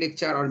Mac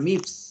architecture or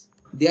MIPS,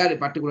 they are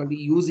particularly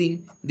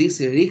using this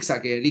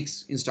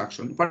RIX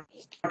instruction,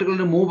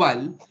 particularly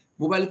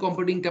mobile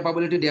computing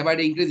capability day by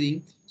day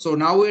increasing. So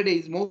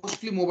nowadays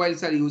mostly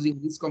mobiles are using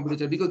this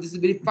computer because this is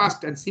very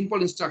fast and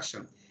simple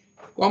instruction.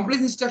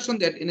 Complex instruction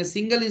that in a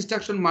single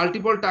instruction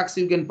multiple tasks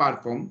you can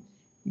perform,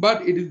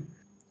 but it is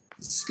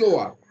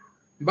slower.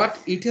 but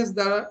it has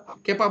the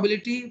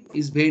capability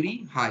is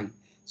very high.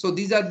 So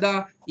these are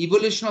the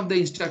evolution of the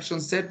instruction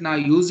set. Now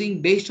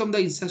using based on the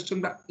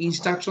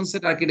instruction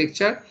set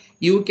architecture,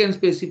 you can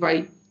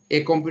specify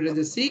a computer as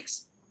a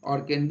 6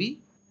 or can be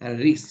a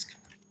RISC.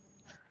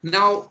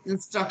 Now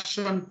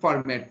instruction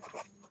format.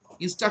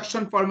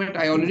 Instruction format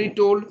I already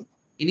told.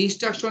 In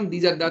instruction,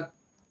 these are the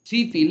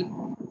three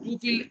field. Two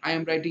field I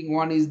am writing,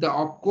 one is the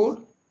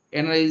opcode,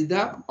 another is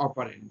the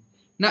operand.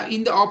 Now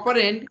in the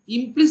operand,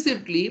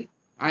 implicitly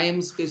I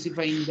am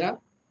specifying the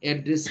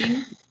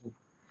addressing.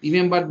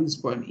 Remember this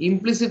point.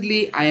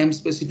 Implicitly I am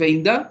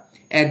specifying the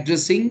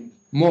addressing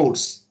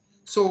modes.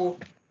 So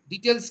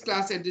details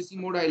class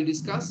addressing mode I will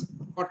discuss.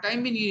 For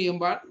time being, you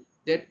remember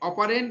that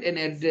operand and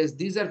address,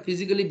 these are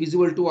physically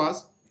visible to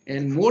us,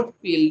 and mode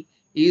field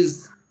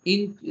is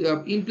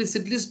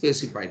implicitly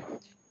specified.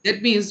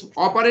 That means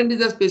operand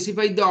is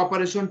specified the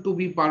operation to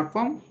be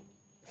performed.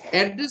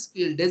 Address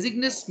field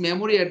designates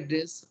memory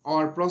address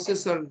or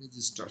processor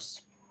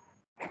registers.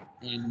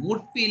 And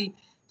mode field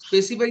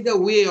specify the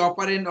way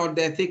operand or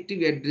the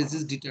effective address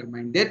is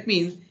determined. That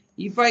means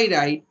if I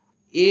write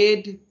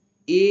add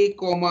a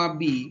comma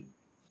b,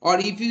 or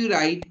if you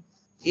write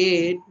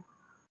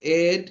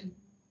add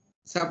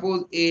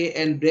suppose a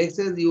and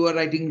braces you are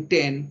writing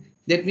 10,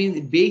 that means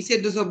base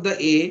address of the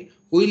a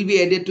will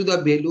be added to the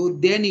value,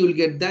 then you will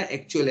get the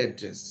actual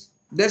address.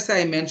 That's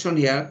I mentioned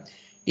here.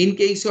 In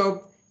case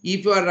of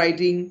if you are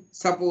writing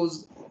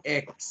suppose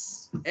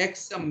x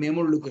some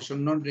memory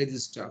location, not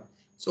register.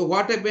 So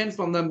what happens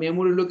from the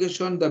memory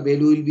location, the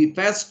value will be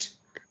fetched,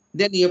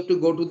 then you have to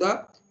go to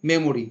the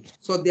memory.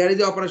 So there is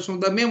the operation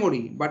of the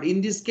memory, but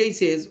in these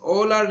cases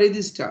all are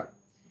register,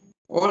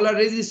 all are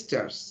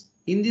registers.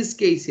 In this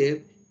case,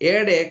 add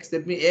x,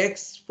 that means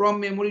x from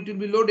memory it will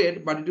be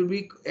loaded, but it will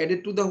be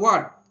added to the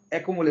what?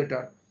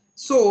 Accumulator.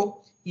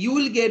 So you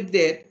will get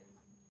that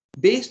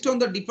based on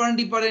the different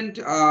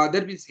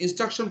that means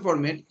instruction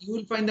format, you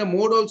will find the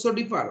mode also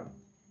differ.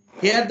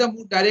 Here the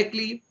mode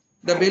directly,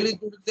 the value is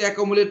to the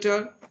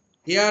accumulator.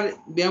 Here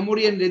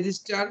memory and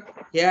register.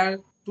 Here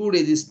to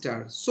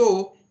register.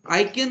 So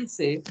I can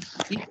say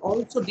it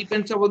also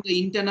depends upon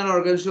the internal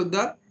organization of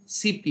the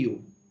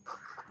CPU.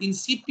 In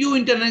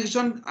CPU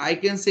internalization, I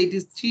can say it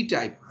is three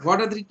types.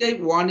 What are three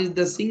types? One is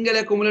the single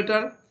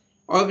accumulator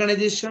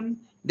organization.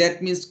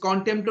 That means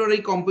contemporary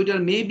computer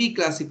may be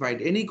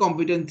classified, any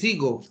computer in 3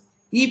 go.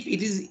 If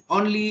it is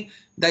only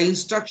the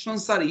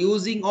instructions are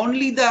using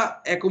only the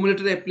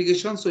accumulator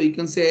application, so you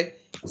can say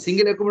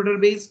single accumulator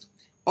based,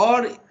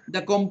 or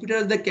the computer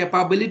has the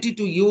capability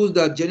to use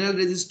the general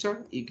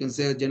register, you can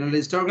say general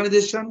register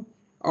organization,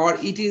 or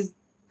it is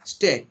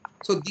stack.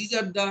 So these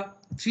are the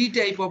three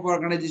type of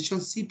organization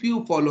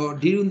CPU follow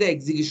during the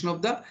execution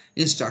of the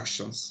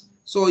instructions.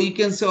 So you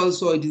can say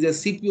also it is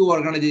a CPU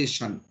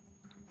organization.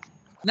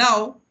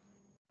 Now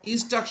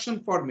instruction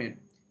format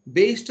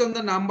based on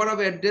the number of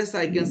address,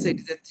 I can say it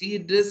is a 3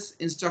 address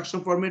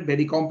instruction format,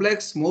 very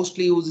complex,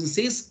 mostly used in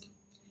CISC.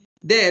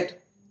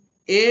 That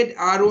add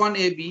R1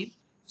 AB.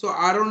 So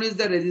R1 is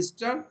the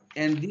register,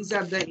 and these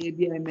are the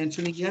AB I am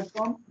mentioning here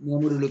from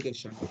memory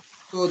location.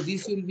 So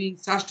this will be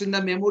searched in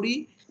the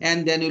memory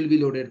and then will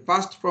be loaded.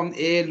 First from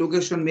A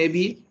location,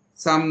 maybe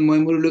some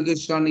memory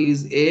location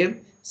is A,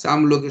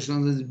 some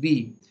location is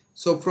B.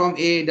 So from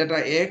A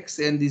data X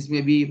and this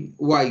may be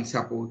Y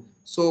suppose.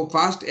 So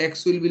first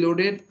X will be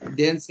loaded,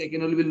 then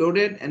second will be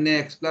loaded, and then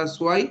X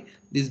plus Y,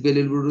 this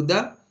value will go to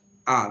the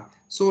R.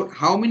 So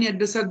how many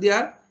addresses are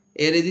there?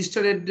 A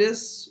register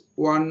address,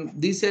 one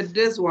this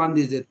address, one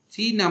this,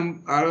 three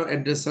number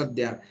address are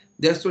there.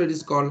 That's why it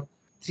is called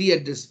 3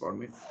 address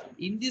format.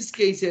 In this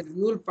case, you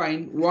will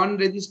find one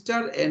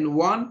register and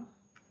one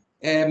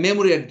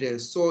memory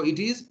address. So it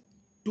is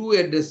 2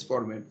 address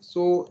format.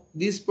 So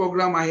this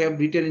program I have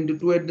written into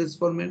 2 address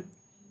format.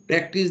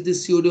 Practice the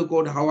pseudo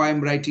code how I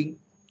am writing.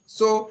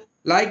 So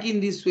like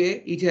in this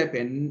way, it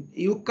happened.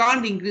 You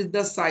can't increase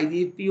the size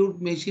if your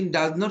machine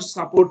does not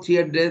support 3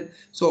 address.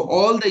 So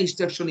all the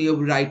instruction you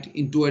write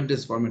in 2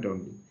 address format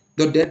only.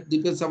 So that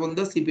depends upon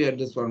the CPU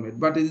address format.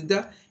 But it is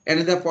the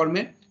another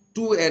format,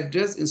 2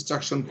 address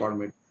instruction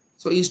format.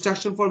 So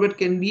instruction format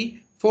can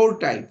be 4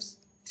 types: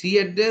 3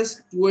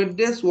 address, 2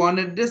 address, 1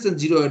 address, and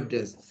 0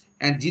 address.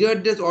 And 0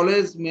 address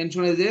always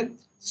mentioned as a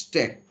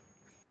stack.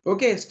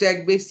 Okay,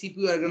 stack based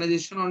CPU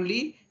organization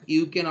only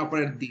you can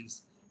operate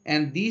these.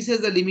 And this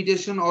is the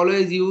limitation,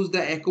 always use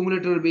the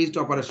accumulator based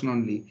operation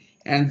only.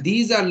 And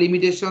these are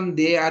limitation,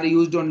 they are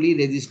used only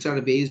register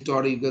based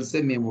or you can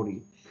say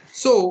memory.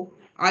 So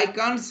I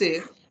can't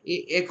say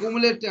a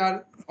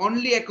accumulator,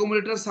 only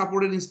accumulator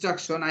supported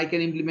instruction I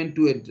can implement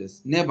 2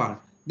 address. Never.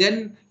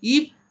 Then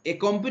if a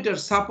computer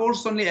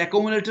supports only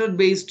accumulator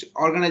based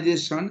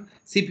organization,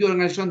 CPU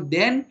organization,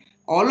 then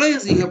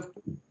always you have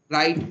to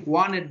write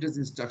 1 address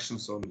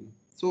instructions only.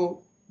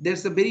 So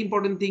that's a very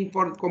important thing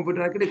for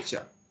computer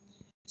architecture.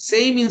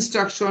 Same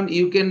instruction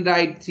you can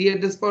write 3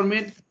 address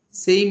format,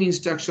 same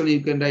instruction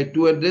you can write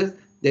 2 address,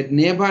 that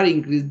never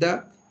increase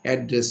the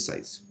address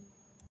size.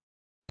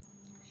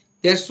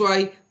 That's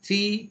why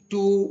 3,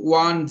 2,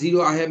 1,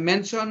 0 I have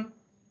mentioned.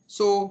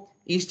 So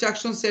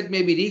Instruction set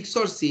may be RIX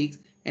or 6,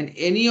 and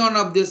any one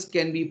of this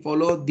can be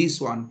follow this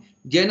one.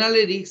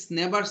 Generally, RIX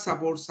never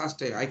supports such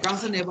type. I can't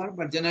say never,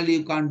 but generally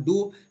you can't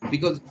do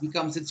because it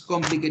becomes it's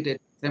complicated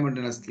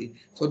simultaneously.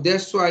 So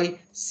that's why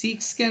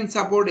 6 can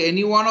support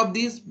any one of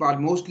these, but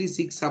mostly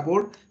 6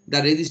 support the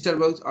register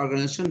box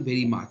organization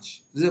very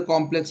much. This is a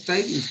complex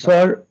type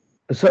instruction.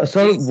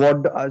 Sir, Yes.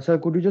 what, sir,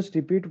 could you just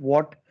repeat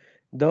what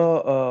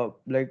the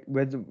like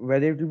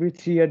whether it will be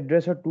three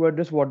address or two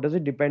address? What does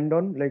it depend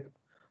on? Like,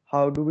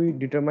 how do we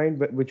determine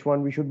which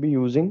one we should be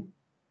using?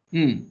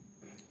 Hmm.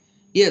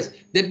 Yes,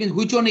 that means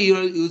which one you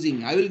are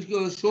using. I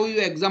will show you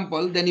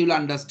example, then you will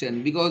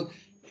understand. Because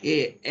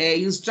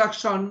a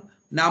instruction,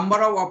 number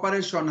of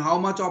operation, how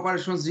much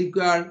operations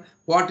required,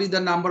 what is the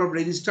number of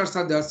registers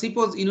are there.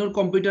 Suppose in your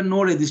computer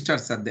no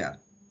registers are there.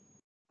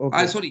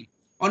 Okay. Sorry,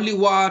 only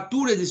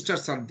two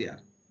registers are there.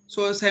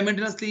 So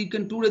simultaneously you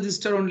can two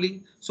register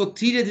only. So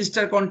three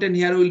register content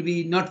here will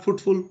be not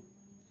fruitful.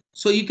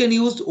 So you can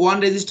use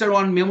one register,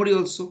 one memory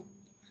also.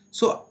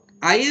 So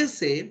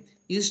ISA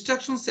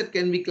instruction set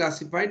can be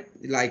classified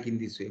like in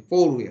this way,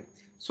 4 way.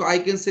 So I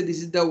can say this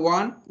is the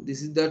 1,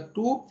 this is the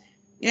 2,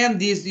 and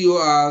these you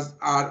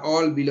are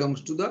all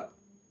belongs to the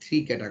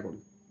 3 category.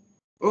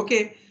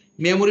 Okay,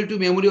 memory to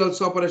memory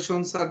also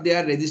operations are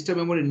there. Register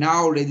memory,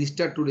 now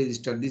register to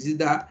register. This is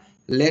the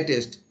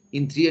latest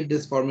in 3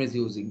 address format is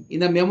using. In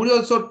the memory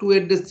also 2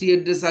 address, 3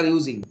 address are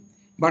using.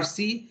 But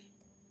see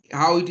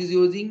how it is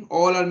using,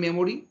 all are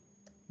memory.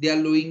 They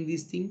are doing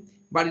this thing,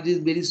 but it is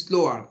very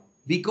slower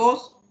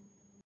because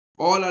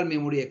all are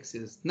memory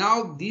access.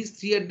 Now these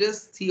 3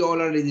 address, see all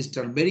are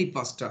register very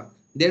faster.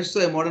 That's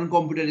why modern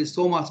computer is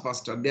so much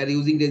faster. They are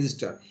using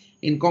register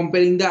in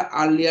comparing the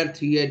earlier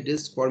 3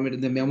 address format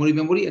in the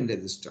memory and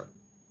register.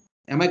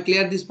 Am I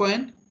clear this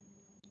point?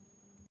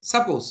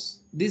 Suppose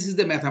this is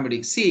the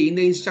mathematics. See, in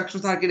the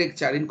instructions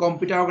architecture, in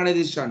computer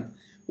organization,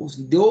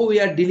 though we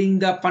are dealing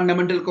the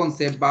fundamental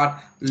concept,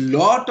 but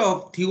lot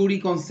of theory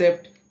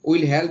concept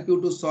will help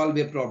you to solve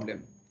a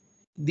problem.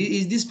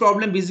 Is this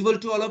problem visible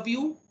to all of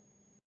you?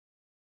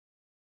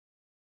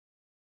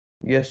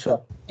 Yes, sir.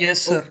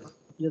 Yes, sir.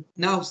 Okay.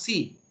 Now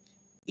see,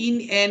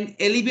 in an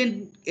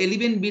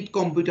 11-bit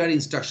computer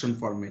instruction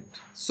format.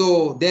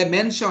 So they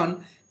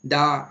mention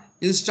the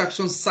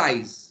instruction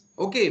size.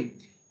 Okay.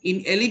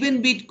 In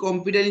 11-bit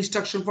computer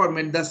instruction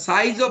format, the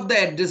size of the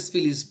address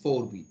field is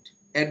 4-bit.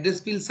 Address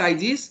field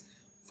size is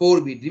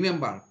 4-bit.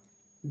 Remember,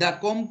 the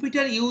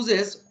computer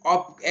uses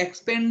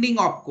expanding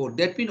opcode.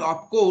 That means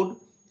opcode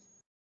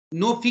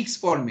no fixed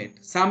format.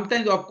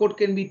 Sometimes opcode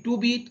can be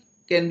 2-bit,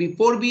 can be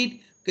 4-bit,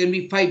 can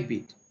be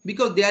 5-bit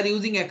because they are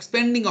using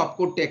expanding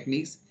opcode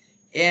techniques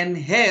and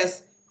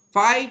has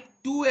 5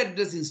 2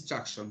 address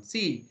instructions.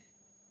 See,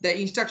 the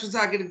instructions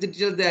architecture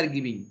details they are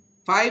giving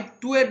 5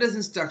 2 address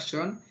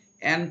instruction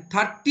and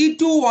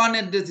 32 1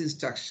 address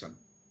instruction.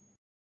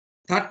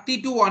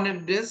 32 1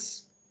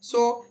 address.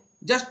 So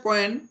just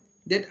point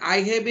that I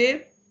have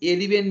a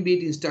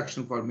 11-bit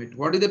instruction format.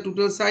 What is the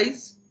total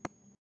size?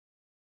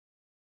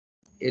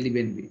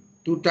 11-bit.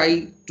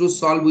 To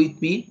solve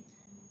with me,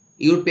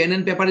 your pen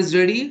and paper is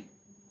ready?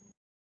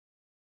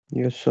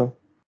 Yes, sir.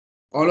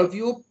 All of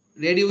you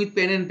ready with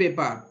pen and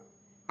paper?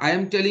 I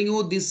am telling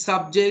you this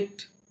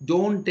subject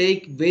don't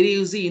take very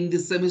easy in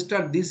this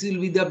semester. This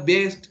will be the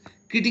best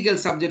critical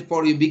subject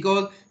for you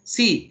because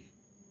see,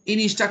 in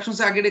instructions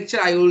architecture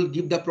I will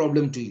give the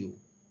problem to you.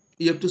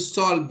 You have to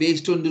solve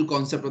based on the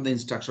concept of the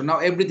instruction. Now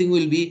everything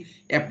will be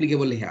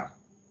applicable here.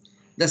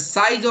 The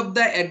size of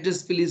the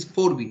address field is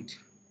 4-bit.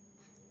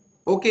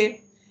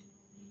 Okay,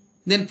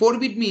 then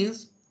 4-bit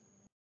means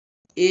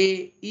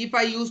if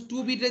I use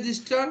 2-bit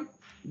register,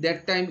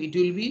 that time it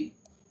will be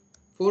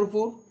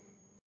 4-4.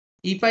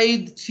 If I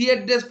use 3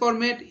 address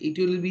format, it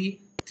will be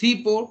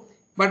 3-4.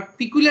 But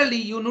peculiarly,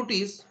 you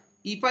notice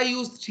if I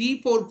use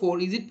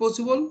 3-4-4, is it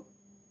possible?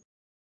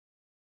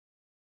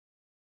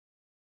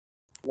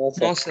 No,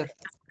 sir.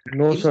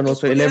 No, Is sir. it No,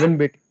 sir. possible here?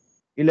 11-bit.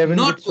 11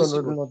 Not bits, so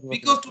possible not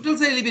because possible. total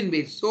say 11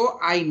 bits. So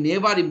I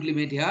never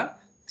implement here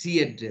 3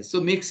 address.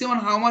 So maximum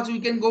how much we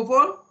can go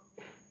for?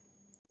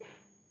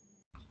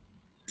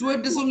 2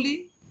 address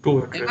only.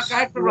 Two Am I address.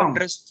 correct or Two wrong?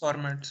 address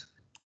formats.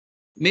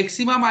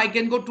 Maximum I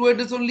can go 2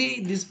 address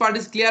only. This part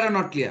is clear or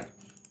not clear?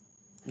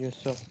 Yes,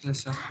 sir. Yes,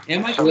 sir.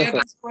 Am I clear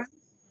this point?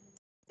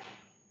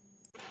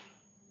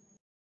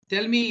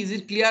 Tell me, is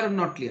it clear or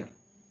not clear?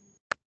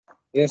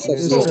 Yes, sir.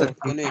 Yes, So,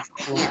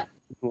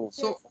 sir.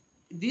 so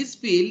this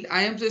field,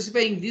 I am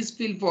specifying this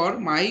field for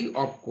my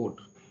opcode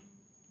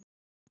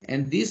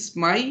and this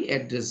my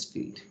address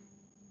field.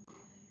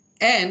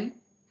 And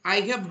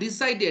I have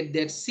decided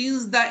that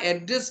since the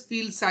address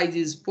field size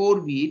is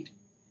 4-bit,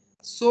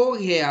 so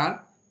here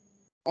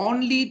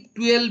only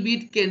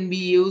 12-bit can be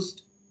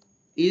used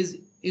is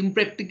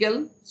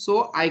impractical.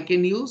 So I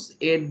can use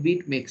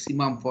 8-bit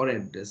maximum for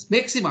address.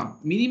 Maximum,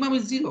 minimum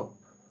is 0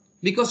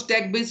 because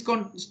stack based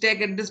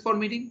stack address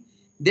formatting.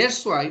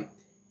 That's why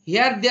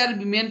here they are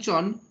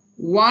mentioned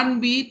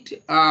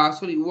 1-bit,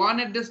 one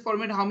address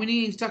format. How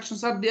many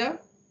instructions are there?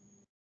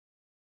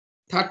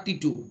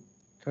 32.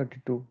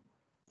 32.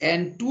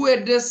 And two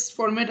address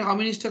format, how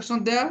many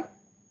instructions there?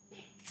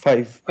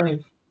 5.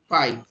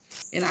 5.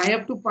 And I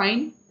have to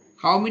find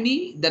how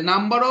many, the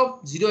number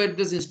of zero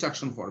address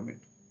instruction format.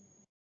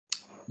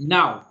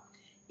 Now,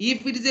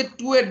 if it is a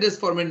two address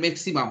format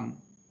maximum,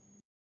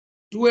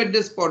 two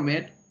address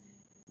format,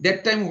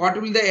 that time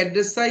what will the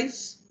address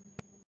size?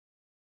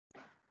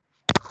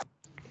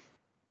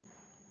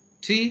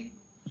 3.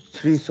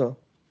 3, sir.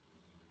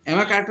 Am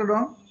I correct or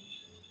wrong?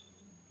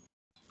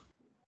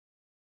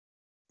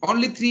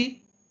 Only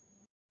 3.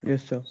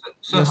 Yes, sir.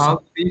 So Yes,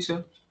 how 3,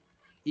 sir?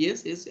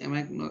 Yes, yes. Am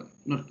I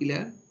not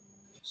clear?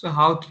 So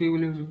how 3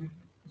 will you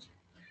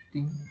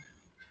do?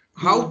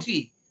 How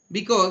 3?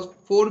 Because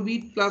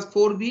 4-bit plus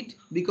 4-bit,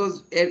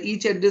 because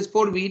each address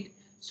 4-bit.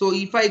 So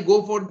if I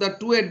go for the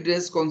two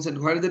address concept,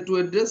 what is the two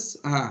address?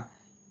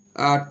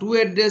 Two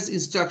address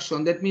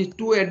instruction. That means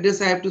two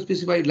address I have to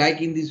specify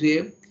like in this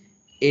way.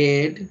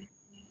 Add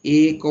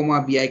A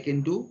comma B I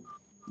can do,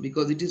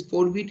 because it is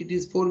 4-bit. It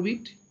is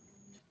 4-bit.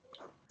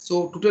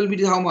 So total bit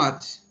is how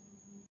much?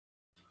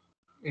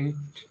 8.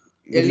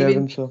 11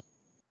 11, bit. sir.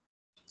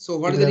 So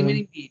what is the 11.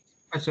 remaining bit?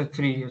 Acha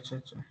 3.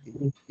 Acha.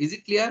 Is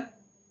it clear?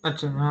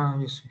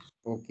 Acha, yes.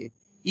 Okay.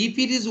 If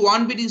it is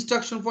 1-bit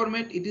instruction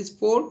format, it is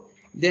 4.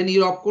 Then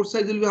your opcode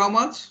size will be how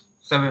much?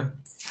 7.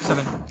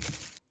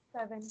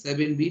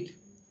 7-bit.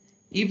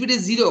 If it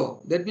is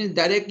 0, that means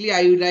directly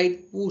I will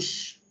write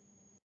push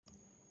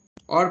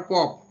or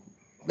pop,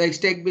 the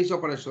stack based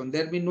operation.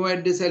 That means no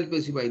address I will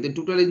specify. The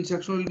total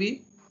instruction will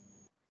be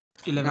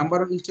 11.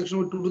 number of instruction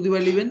will 2 to the power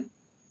 11.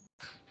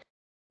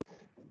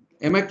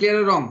 Am I clear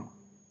or wrong?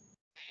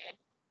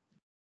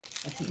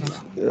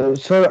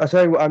 Sir,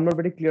 I'm not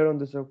very clear on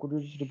this, sir. Could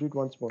you just repeat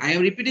once more? I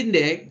am repeating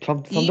that.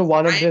 From the If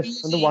one I am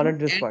address, from the one using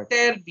address part.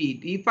 entire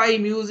bit, if I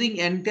am using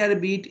entire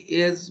bit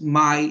as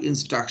my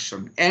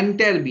instruction,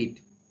 entire bit,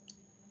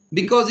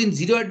 because in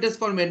zero address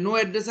format, no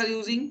address are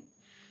using.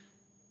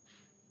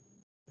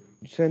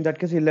 So in that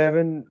case,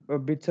 11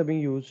 bits are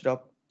being used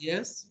up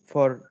Yes.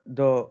 for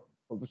the.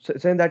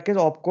 So in that case,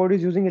 opcode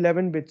is using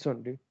 11 bits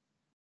only.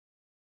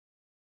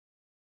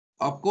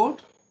 Opcode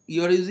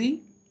you are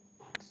using.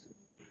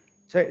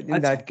 So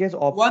in that case,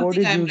 One opcode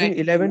thing is I am using writing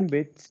 11 you.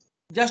 bits.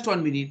 Just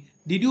 1 minute.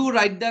 Did you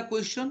write the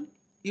question?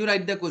 You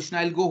write the question.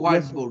 I'll go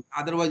Yes, sir. whiteboard.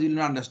 Otherwise, you will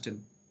not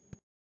understand.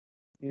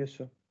 Yes,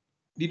 sir.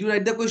 Did you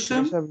write the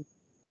question?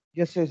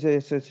 Yes, sir.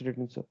 Yes, it's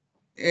written, sir.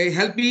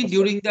 Help me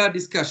during the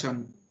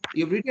discussion.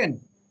 You've written?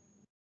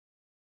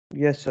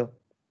 Yes, sir.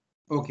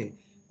 Okay.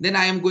 Then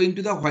I am going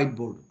to the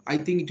whiteboard. I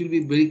think it will be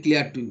very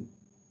clear to you.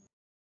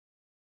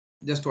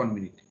 Just 1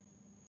 minute.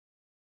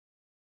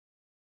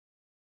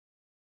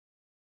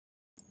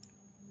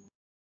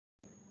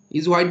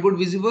 Is whiteboard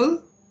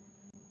visible?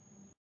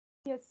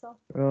 Yes,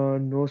 sir.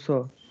 No,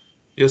 sir.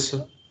 Yes,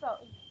 sir. Sir.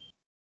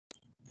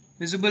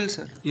 Visible,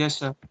 sir. Yes,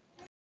 sir.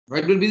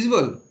 Whiteboard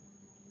visible?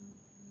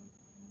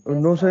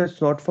 No, sir,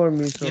 it's not for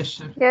me, sir. Yes,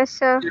 sir. Yes,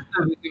 sir. Yes,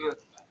 sir. Visible.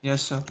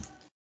 Yes, sir.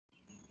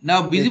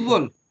 Now Yes, sir.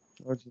 visible?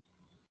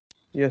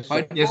 Yes, sir.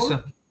 Whiteboard? Yes,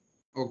 sir.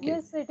 Okay.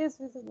 Yes, it is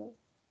visible.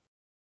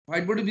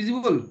 Whiteboard is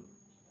visible?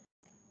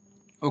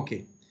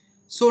 Okay.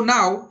 So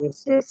now,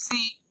 Yes. Yes.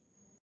 see,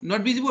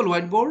 not visible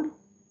whiteboard?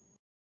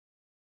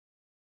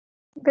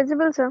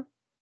 Visible, sir.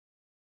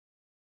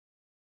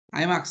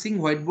 I am asking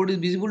whiteboard is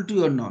visible to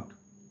you or not?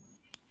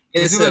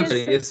 Yes, Visible. sir.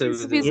 Yes, sir.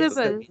 It's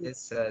visible.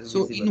 Yes, sir.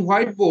 So Visible. in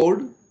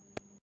whiteboard,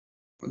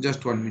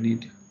 just 1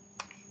 minute.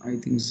 I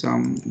think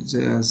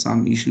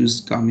some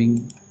issues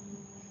coming.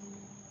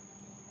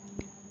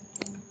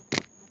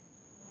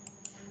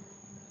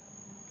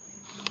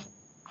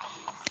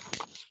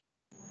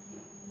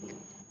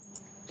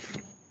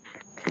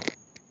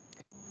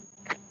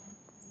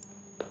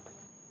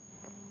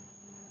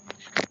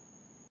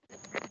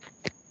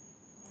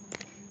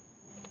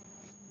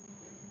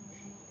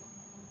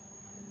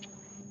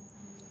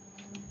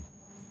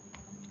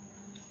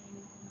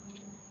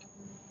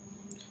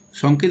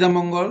 Shankita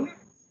Mongol,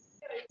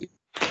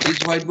 is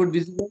whiteboard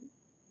visible?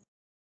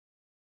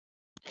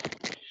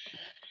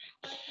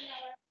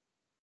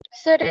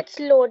 Sir, it's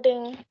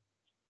loading.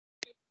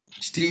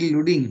 Still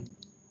loading.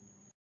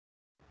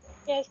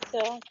 Yes,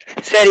 sir.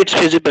 Sir, it's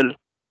visible.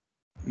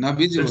 Now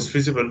visible. It's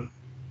visible.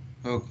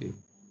 Okay.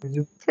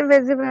 It's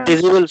visible.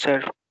 Visible,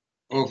 sir.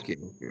 Okay.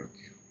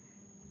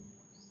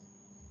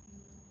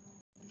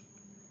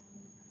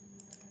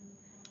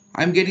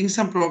 I'm getting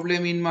some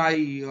problem in my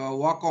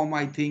Wacom.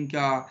 I think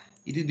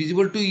it is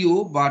visible to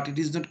you, but it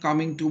is not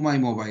coming to my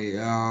mobile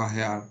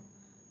here.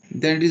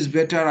 Then it is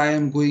better. I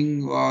am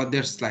going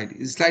that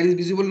slide. Slide is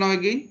visible now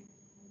again?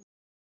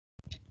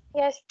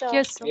 Yes, sir.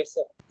 Yes, sir. Yes,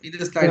 sir. In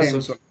the slide, I Yes,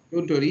 am sir. sorry.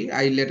 Don't worry.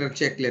 I later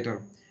check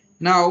later.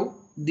 Now,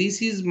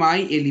 this is my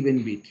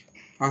 11 bit.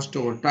 First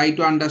of all, try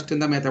to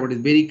understand the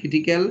mathematics. Very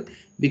critical,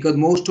 because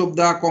most of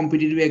the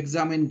competitive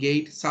exam and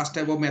gate, such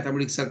type of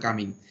mathematics are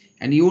coming.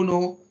 And you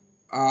know,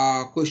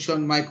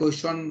 my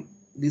question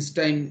this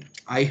time,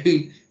 I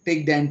will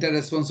take the entire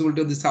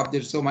responsibility of the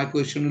subject. So my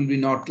question will be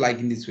not like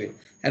in this way.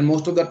 And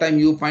most of the time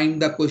you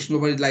find the question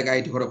paper is like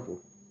IIT Durgapur.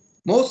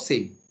 Most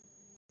same.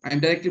 I am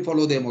directly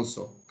follow them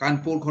also.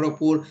 Kanpur,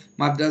 Kharagpur,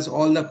 Madras,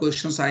 all the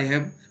questions I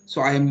have.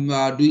 So I am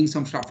doing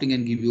some shuffling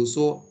and give you.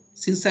 So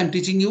since I'm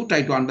teaching you,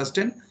 try to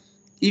understand.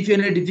 If you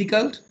are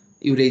difficult,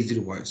 you raise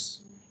your voice.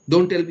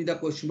 Don't tell me the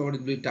question about it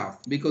will be tough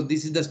because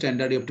this is the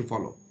standard you have to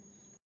follow.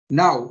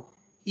 Now,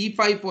 if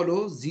I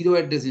follow zero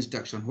address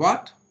instruction,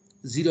 what?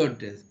 Zero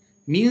address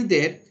means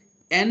that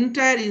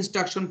entire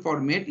instruction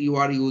format you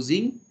are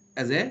using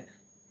as a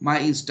my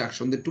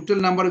instruction. The total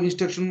number of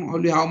instruction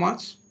only how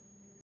much?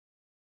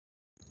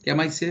 Can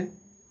I say?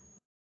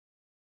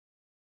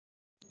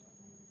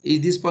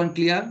 Is this point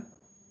clear?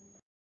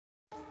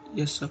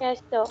 Yes, sir.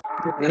 Yes, sir.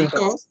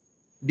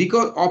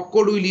 Because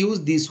opcode will use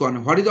this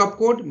one. What is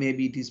opcode?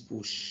 Maybe it is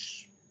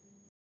push.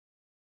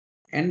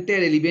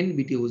 Entire element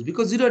bit use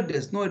because zero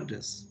address, no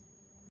address.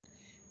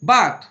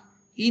 But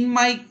in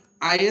my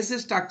ISA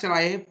structure,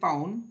 I have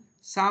found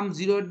some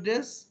zero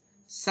address,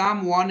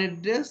 some one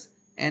address,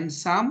 and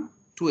some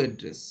two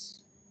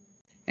address.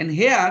 And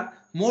here,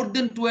 more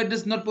than two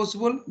address not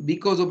possible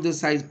because of the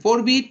size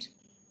 4 bit.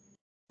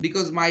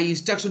 Because my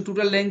instruction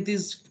total length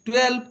is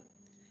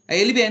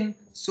 11.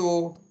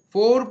 So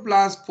 4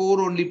 plus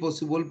 4 only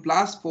possible,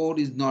 plus 4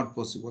 is not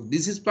possible.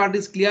 This is part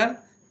is clear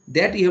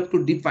that you have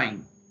to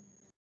define.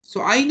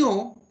 So I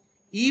know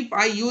if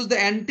I use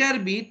the entire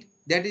bit,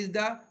 that is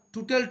the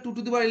total 2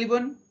 to the power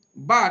 11,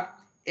 but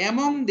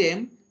among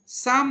them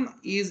some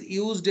is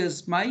used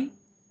as my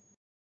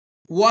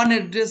one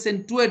address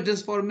and two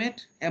address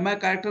format. Am I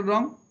correct or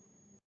wrong?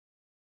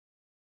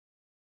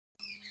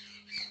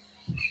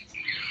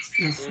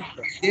 Yes, sir.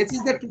 This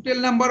is the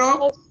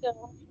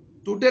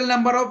total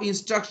number of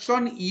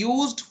instruction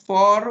used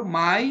for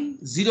my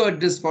zero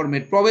address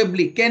format.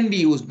 Probably can be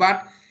used,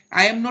 but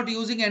I am not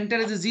using enter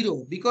as a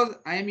zero because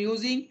I am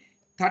using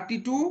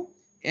 32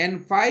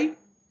 and 5,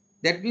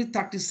 that means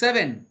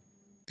 37.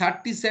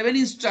 37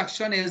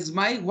 instruction as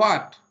my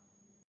what?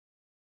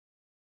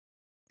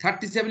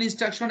 37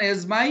 instruction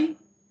as my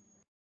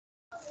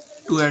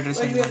Two address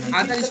and one address.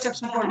 other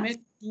instruction format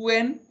 2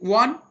 and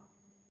 1.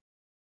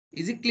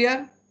 Is it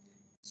clear?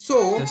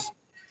 So Yes.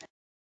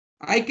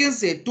 I can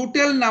say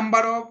total number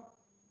of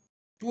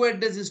two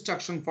address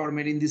instruction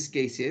format in this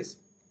cases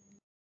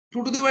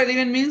 2 to the power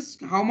 11 means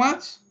how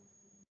much?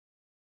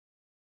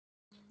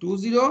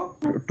 20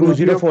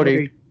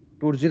 2048.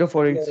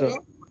 2048, sir.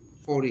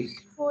 48.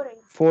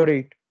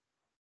 48.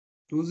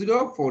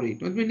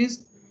 2048. What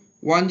means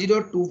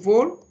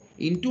 1024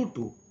 into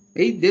 2.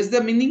 Hey, that's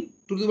the meaning.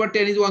 2 to the power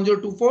 10 is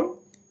 1024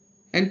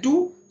 and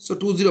 2. So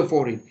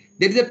 2048.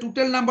 That is the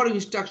total number of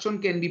instruction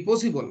can be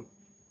possible.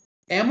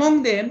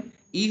 Among them,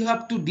 you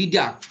have to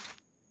deduct.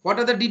 What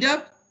are the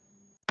deduct?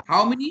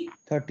 How many?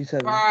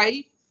 37.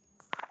 5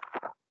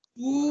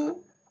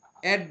 two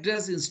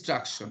address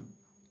instruction.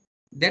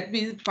 That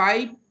means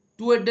 5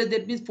 two address.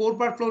 That means 4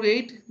 per floor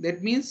 8.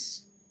 That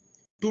means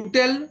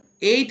total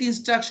 8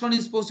 instruction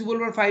is possible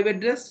for 5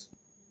 address.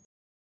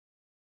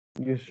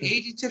 Yes, sir.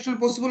 8 instruction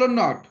possible or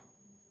not?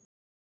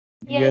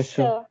 Yes,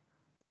 sir.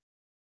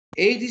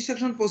 8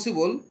 instruction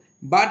possible,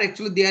 but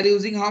actually they are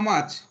using how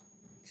much?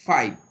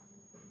 5.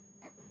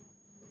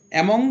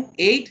 Among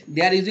 8,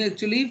 they are using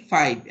actually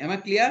 5. Am I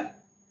clear?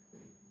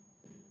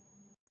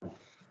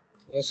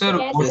 Sir,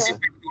 Yes, would sir.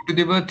 it be 2 to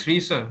the power 3,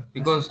 sir?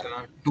 Because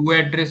two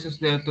addresses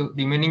there, the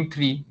remaining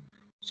 3.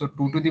 So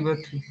 2 to the power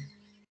 3.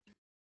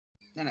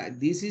 No,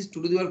 this is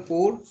 2 to the power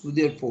 4, 2 to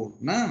the power 4.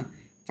 Na?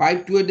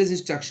 5 two address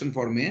instruction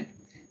format.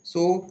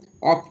 So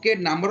opcode,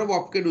 number of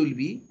opcode will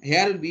be,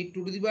 here will be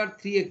 2 to the power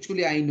 3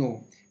 actually I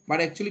know. But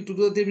actually 2 to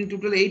the power 3 means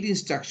total 8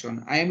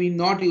 instruction. I am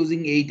not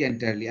using 8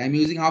 entirely. I am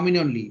using how many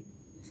only?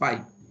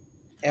 5.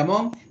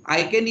 Among,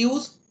 I can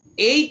use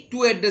 8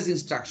 two address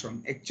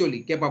instruction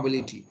actually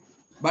capability.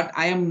 But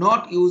I am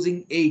not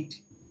using 8.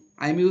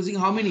 I am using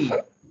how many?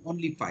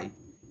 Only 5.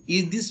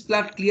 Is this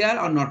plot clear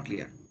or not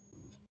clear?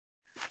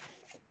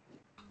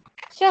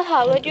 So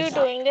how are you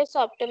doing this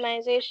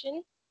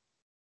optimization?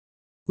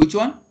 Which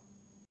one?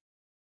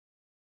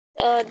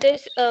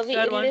 This Sir, in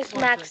this one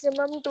question.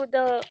 maximum to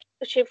the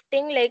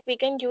shifting, like we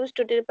can use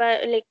to the power,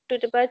 like to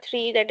the power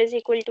 3, that is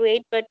equal to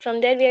 8, but from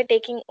there we are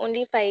taking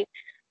only 5.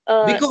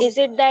 Because Is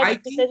it that I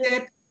because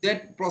think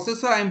that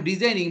processor I am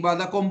designing, but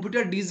the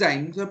computer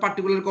design, so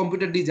particular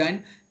computer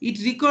design, it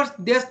requires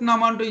this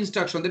amount of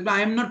instruction that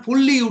I am not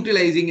fully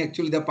utilizing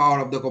actually the power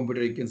of the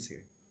computer, you can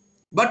say.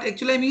 But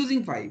actually I'm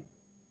using 5.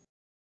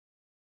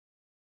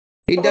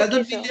 It does okay,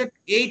 not mean sir. that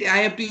 8 I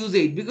have to use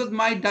 8 because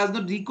my does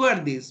not require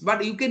this,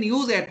 but you can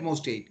use at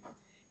most 8.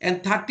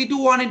 And 32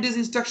 one address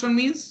instruction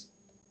means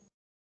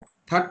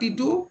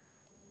 32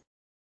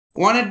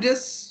 one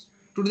address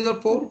to the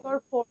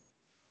 4.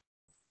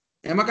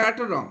 Am I correct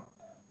or wrong?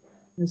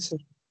 Yes, sir.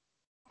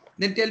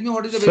 Then tell me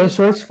what is the So, value?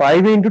 so it's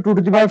 5 into 2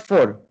 to the power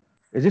 4.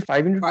 Is it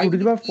 5 into 2 5 to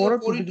the into power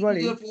 2 to 4 the or 2 4 to the into power 2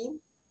 to the 8? 4.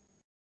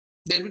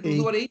 That will 2 to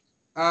the power 8.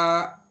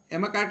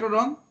 Am I correct or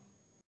wrong?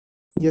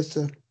 Yes,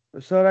 sir.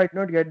 Sir, I did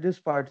not get this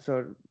part,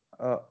 sir.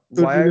 Two Why to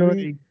the are power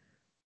we? 8.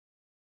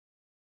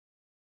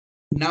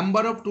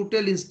 Number of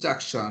total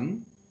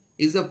instruction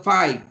is a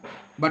 5,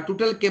 but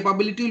total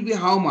capability will be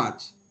how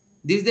much?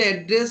 This is the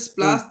address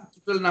plus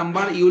total total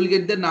number, you will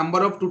get the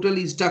number of total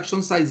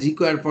instruction size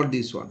required for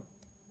this one.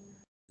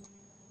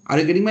 Are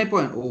you getting my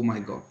point? Oh my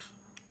God.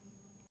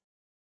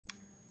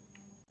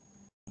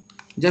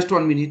 Just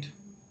 1 minute.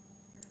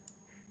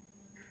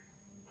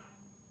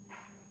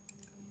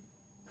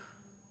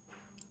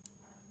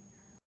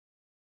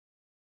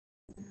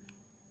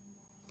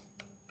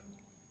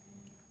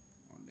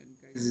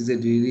 This is a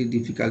really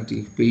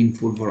difficulty,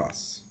 painful for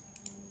us.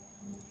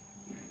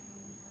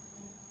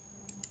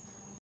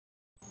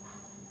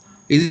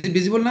 Is it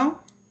visible now?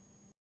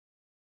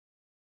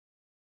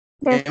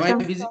 Yes, Am I sir.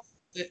 visible?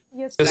 Yes,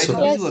 Yes, sir. sir.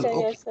 Yes, Visible? sir.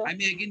 Okay. Yes, sir. I am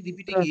again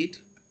repeating it.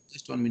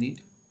 Just 1 minute.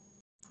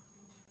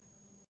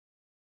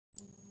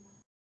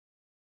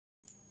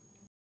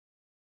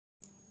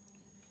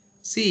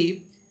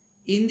 See,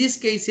 in this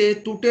case, a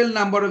total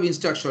number of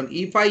instruction.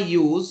 If I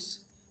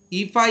use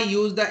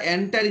the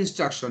entire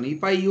instruction,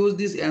 if I use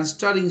this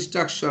entire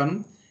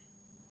instruction,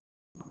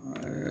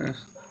 uh,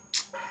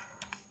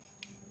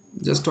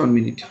 just 1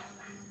 minute.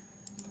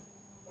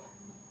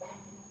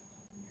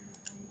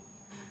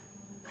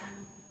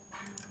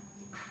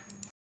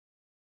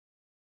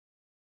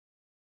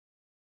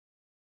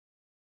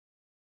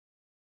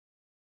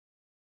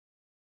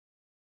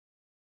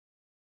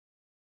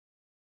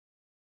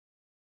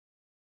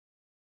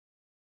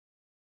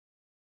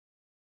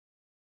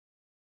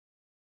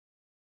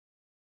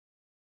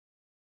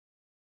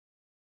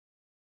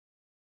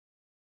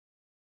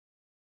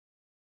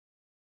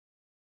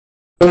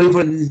 Sorry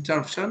for this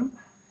interruption.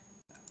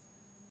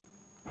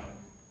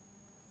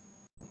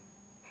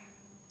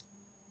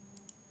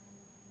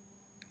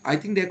 I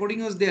think the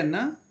recording was there,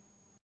 na?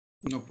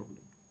 No problem.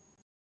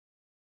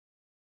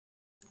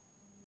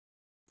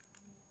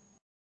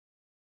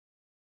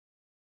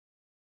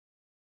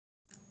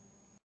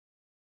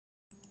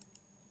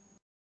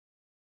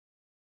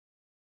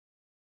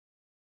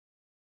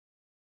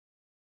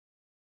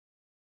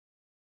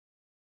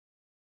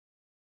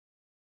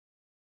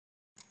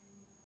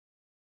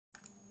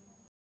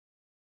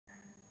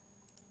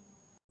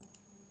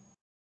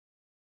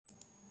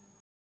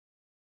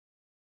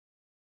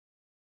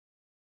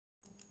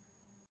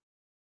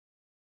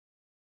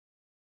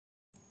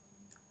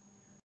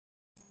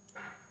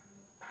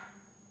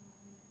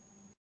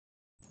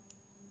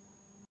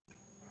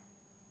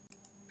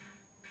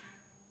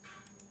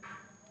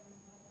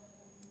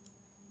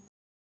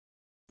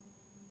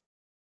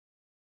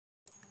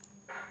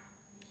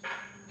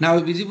 Now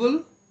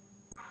visible?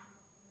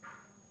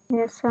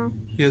 Yes, sir.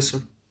 Yes,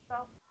 sir.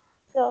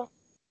 So,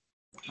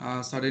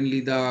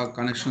 Suddenly the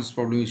connections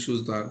problem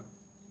issues there.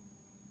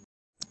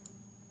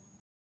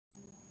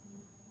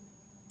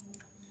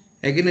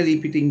 Again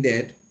repeating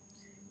that,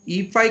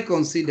 if I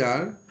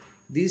consider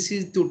this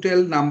is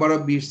total number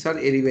of bits are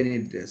 11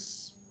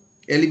 address,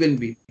 11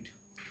 bit.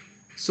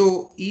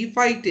 So if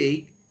I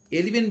take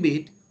 11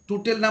 bit,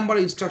 total number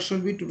of instruction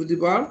will be 2 to the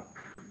power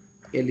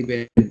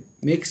 11,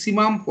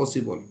 maximum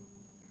possible,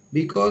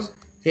 because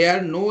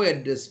here no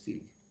address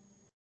field.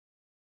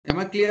 Am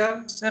I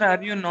clear? Sir,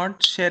 are you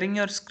not sharing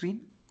your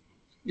screen?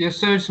 Yes,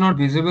 sir. It's not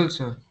visible,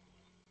 sir.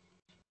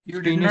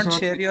 You did Screen is not not.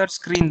 share your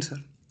screen, sir.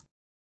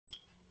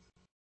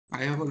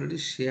 I have already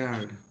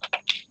shared.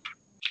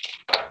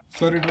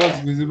 Sir, it was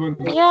visible.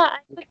 yeah, I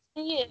could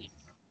see it.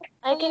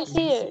 I can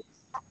see it.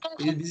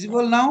 Is it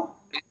visible now?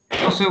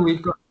 No, sir. We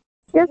can't.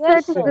 Yes, sir.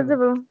 Yes, It is sir.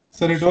 visible.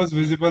 Sir, it was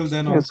visible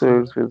then Yes, also.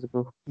 sir, it's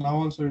visible. Now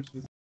also it's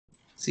visible.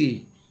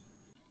 See,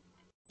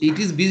 it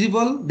is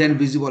visible, then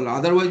visible,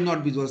 otherwise not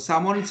visible.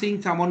 Someone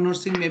seeing, someone not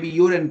seeing, maybe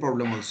your end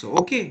problem also.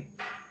 Okay.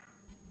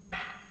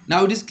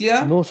 Now it is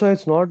clear? No, sir,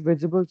 it's not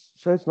visible.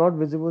 Sir, it's not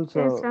visible, Yes,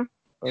 sir, sir. at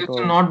It's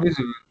all. not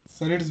visible.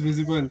 Sir, it's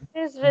visible. It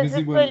is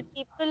Visible. visible.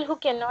 People who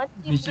cannot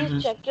see, please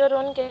Visible. check your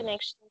own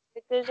connections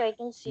because I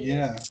can see it.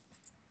 Yeah.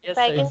 If Yes,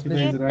 I sir, can it's Ankita see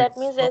is it, visible. right. that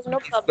means there's no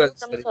problem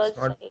from sir's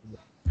side.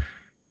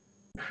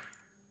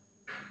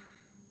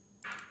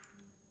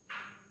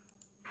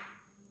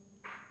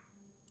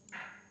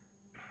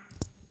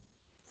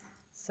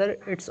 Sir,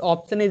 its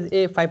option is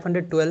A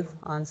 512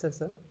 answer,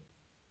 sir.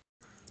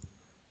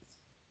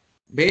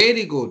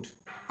 Very good.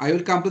 I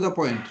will come to the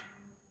point.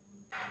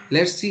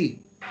 Let's see.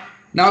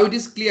 Now it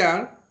is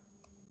clear.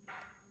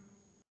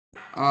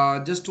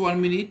 Just 1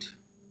 minute.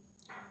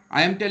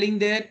 I am telling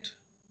that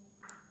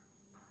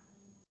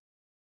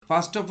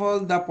first of all,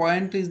 the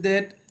point is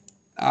that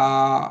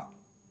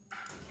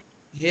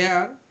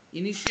here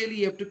initially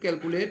you have to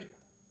calculate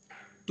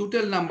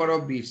total number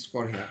of bits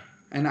for here,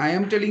 and I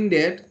am telling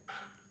that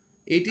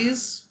it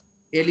is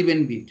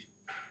 11 bit.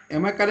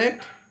 Am I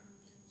correct?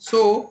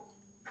 So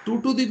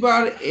 2 to the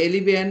power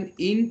 11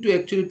 into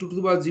actually 2 to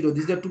the power 0.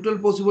 This is the total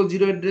possible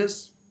 0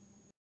 address.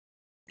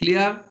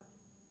 Clear?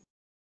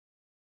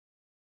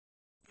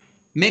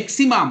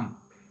 Maximum,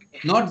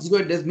 not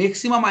 0 address.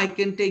 Maximum I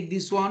can take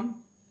this one.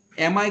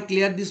 Am I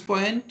clear this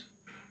point?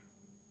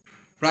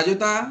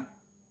 Prajota,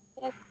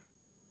 Yes.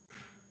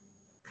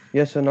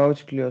 Yes, sir, now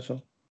it's clear,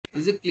 sir.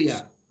 is it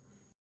clear?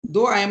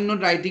 Though I am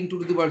not writing 2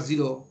 to the power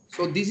 0.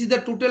 So this is the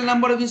total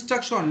number of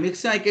instruction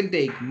maximum I can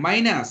take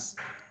minus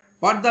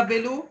what the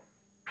value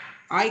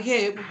I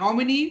have, how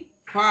many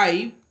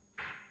 5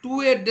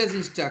 2 address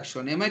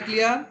instruction. Am I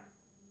clear?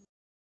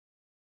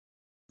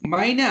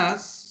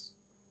 Minus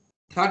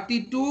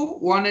 32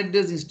 1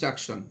 address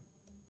instruction.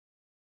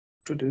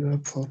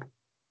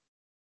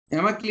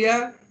 Am I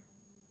clear?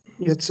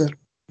 Yes, sir.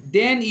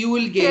 Then you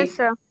will get Yes,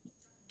 sir.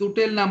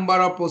 total number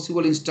of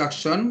possible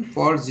instruction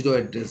for 0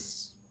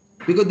 address.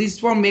 Because this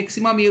for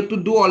maximum you have to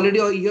do already,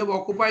 or you have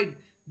occupied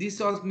this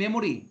was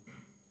memory.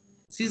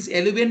 Since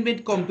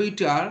 11-bit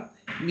computer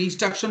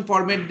instruction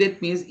format,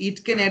 that means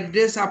it can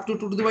address up to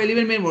 2 to the power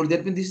 11 memory.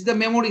 That means this is the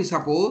memory,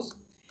 suppose,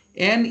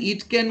 and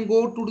it can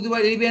go 2 to the power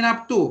 11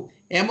 up to,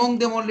 among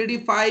them already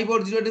 5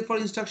 or 0 address for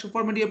instruction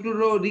format you have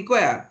to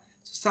require.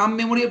 So some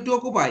memory you have to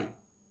occupy.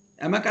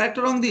 Am I correct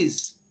or wrong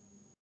this?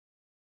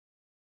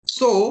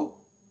 So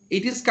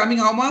it is coming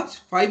how much?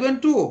 5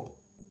 and 2.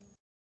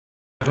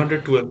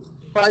 512.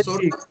 So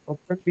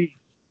Option B.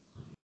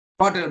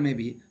 quarter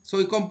maybe. So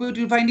you compute,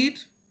 you find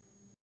it.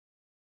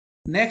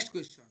 Next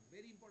question,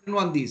 very important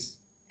one this.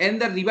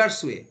 And the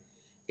reverse way.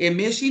 A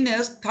machine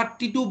has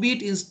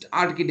 32-bit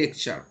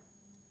architecture.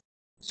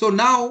 So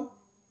now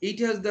it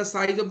has the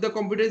size of the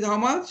computer is how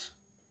much?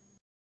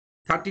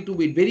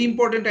 32-bit. Very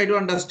important I do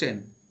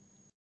understand.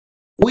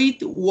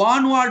 With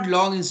 1 word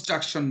long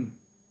instruction.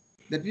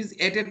 That means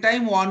at a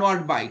time 1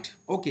 word byte.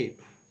 Okay.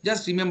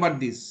 Just remember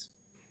this.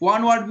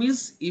 1 word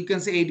means you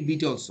can say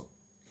 8-bit also.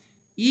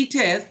 It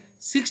has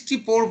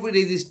 64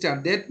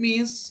 register. That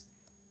means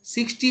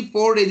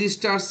 64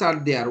 registers are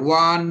there.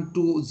 1,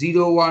 2,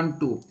 0, 1,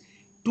 2.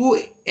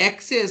 To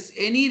access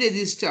any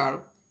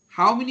register,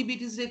 how many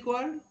bits is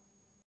required?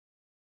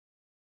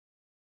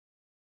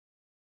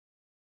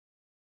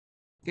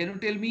 Can you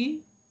tell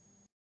me?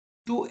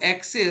 To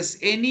access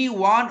any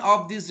one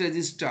of these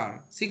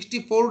register,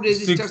 64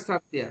 registers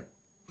are there.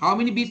 How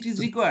many bits is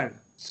required?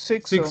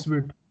 6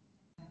 bit.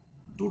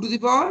 2 to the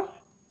power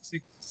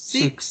 6.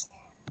 6.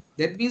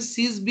 That means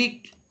 6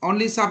 bit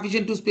only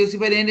sufficient to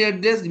specify any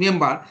address.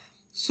 Remember,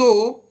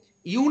 so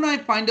you and I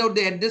find out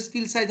the address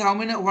field size. How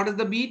many? What is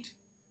the bit?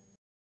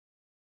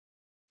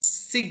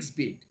 6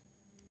 bit.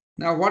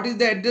 Now, what is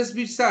the address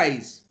bit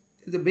size?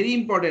 It's very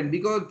important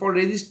because for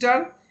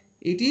register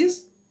it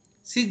is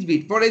 6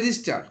 bit. For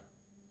register,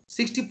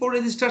 64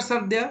 registers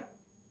are there.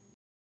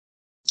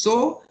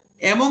 So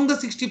among the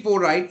 64,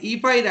 right?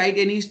 If I write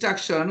any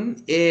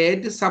instruction,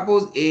 add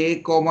suppose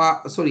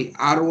R1,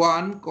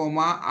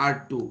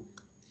 R2.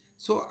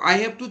 So I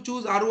have to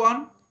choose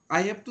R1.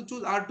 I have to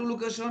choose R2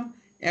 location.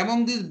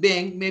 Among this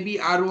bank, maybe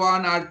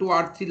R1, R2,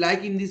 R3,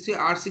 like in this way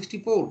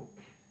R64.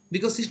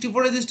 Because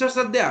 64 registers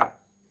are there.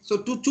 So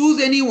to choose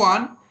any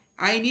one,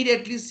 I need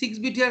at least 6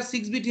 bit here,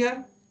 6 bit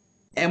here.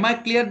 Am I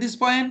clear this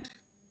point?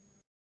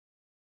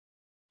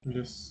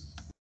 Yes.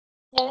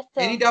 Yes,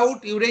 Any sir.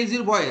 doubt? You raise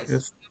your voice.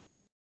 Yes.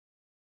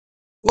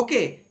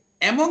 Okay.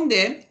 Among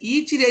them,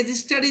 each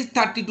register is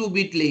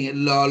 32-bit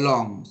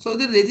long. So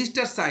the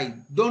register size,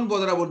 don't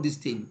bother about this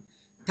thing.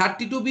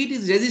 32-bit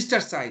is register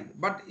size,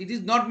 but it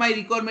is not my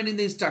requirement in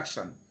the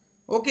instruction.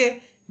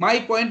 Okay. My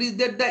point is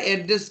that the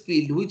address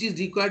field, which is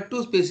required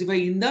to specify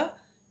in the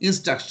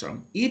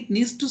instruction, it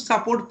needs to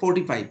support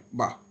 45.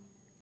 Bah.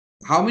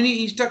 How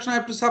many instructions I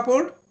have to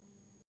support?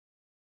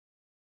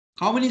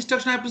 How many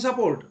instructions I have to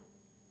support?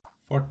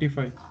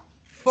 45.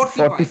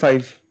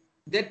 45.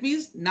 That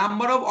means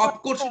number of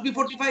opcodes should be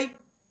 45.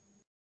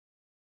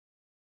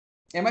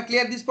 Am I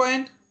clear at this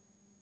point?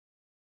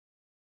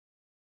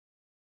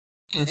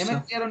 Yes, Am I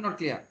sir. clear or not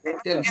clear?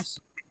 Tell me. Yes.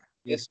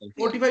 Yes, sir.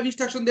 45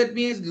 instruction, that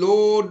means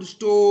load,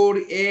 store,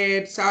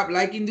 add, sub,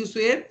 like in this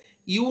way,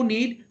 you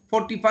need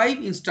 45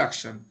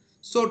 instruction.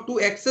 So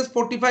to access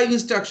 45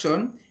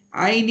 instruction,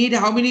 I need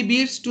how many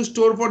bits to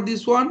store for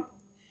this one?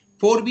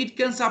 4 bit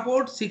can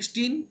support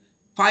 16,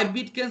 5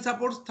 bit can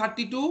support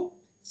 32,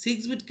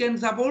 6 bit can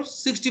support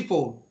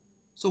 64.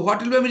 So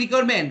what will be my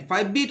requirement?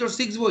 5 bit or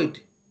 6 bit?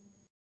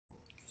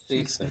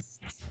 6, sir.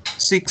 6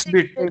 6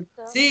 bit. bits,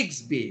 sir.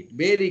 6 bit.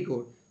 Very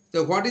good.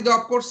 So what is the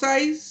opcode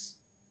size?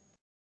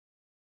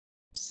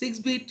 6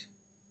 bit.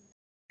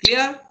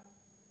 Clear?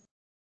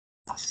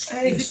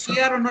 Is it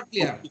clear or not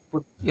clear?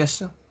 Yes,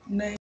 sir.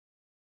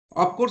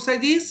 Opcode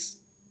size is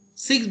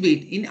 6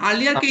 bit. In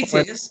earlier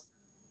cases,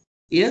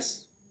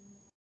 yes,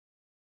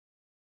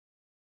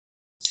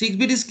 6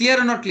 bit is clear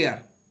or not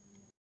clear?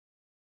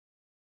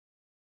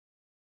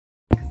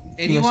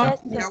 Anyone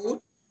Yes, sir.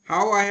 doubt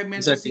how I have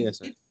mentioned Exactly, 6 yes,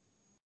 sir. bit?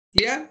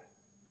 Clear?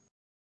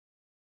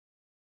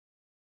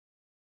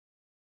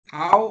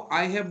 How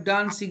I have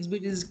done 6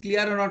 bit is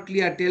clear or not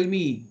clear? Tell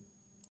me.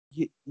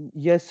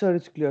 Yes, sir,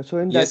 it's clear. So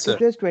in Yes, that case, sir.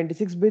 there's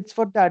 26 bits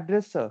for the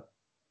address, sir.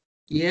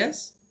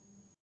 Yes?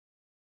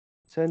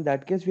 So in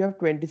that case, we have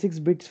 26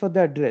 bits for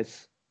the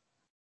address.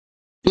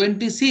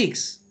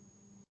 26?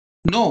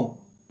 No.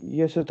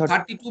 Yes, sir.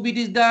 32 bit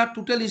is the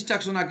total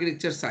instruction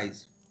architecture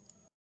size.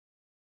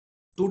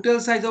 Total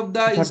size of the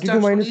 32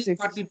 instruction minus is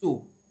 6.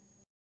 32.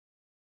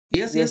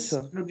 Yes, Yes, yes. sir.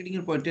 I'm not getting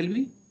your point. Tell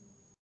me.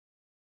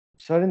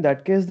 Sir, in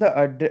that case, the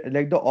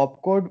like the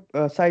opcode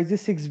size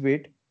is 6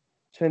 bit,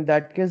 So in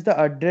that case, the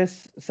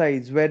address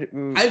size where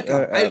I'll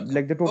come.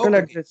 like the total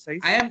Okay. address size.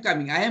 I am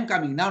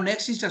coming. Now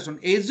next instruction.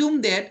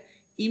 Assume that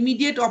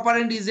immediate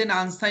operand is an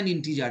unsigned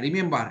integer.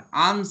 Remember,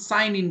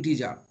 unsigned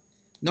integer.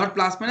 Not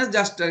plus minus,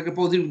 just like a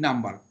positive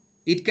number.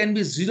 It can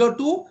be 0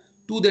 to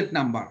that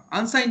number.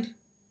 Unsigned.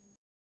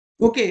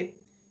 Okay.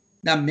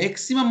 The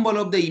maximum value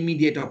of the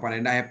immediate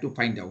operand I have to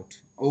find out.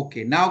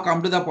 Okay. Now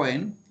come to the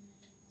point.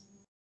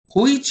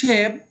 Which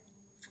have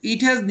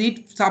it has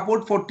need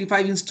support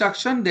 45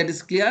 instruction, that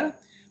is clear.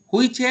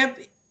 Which have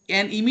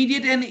an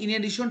immediate and in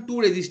addition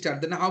to register.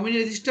 Then how many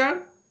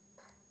register?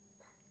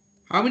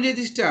 How many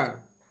register?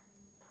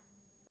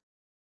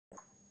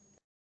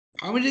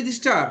 How many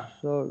register?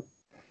 So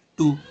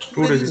Two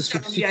Two register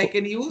registers. only I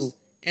can use.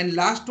 And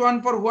last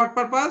one for what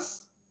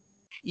purpose?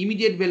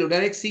 Immediate value,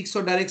 direct 6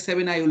 or direct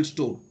 7 I will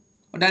store.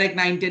 Or direct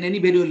 9, 10, any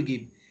value will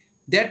give.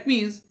 That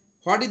means,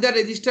 what is the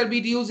register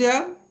bit used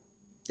here?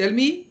 Tell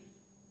me.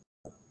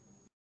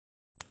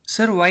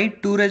 Sir, why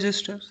two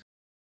registers?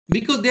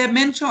 Because they have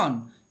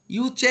mentioned,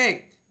 you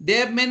check, they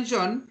have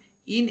mentioned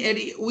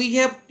we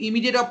have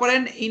immediate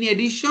operand in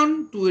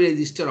addition to a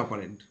register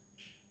operand.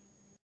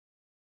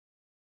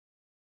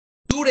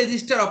 Two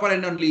register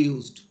operand only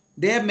used.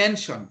 They have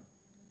mentioned.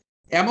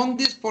 Among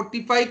these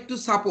 45 to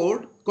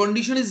support,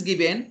 condition is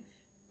given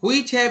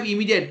which have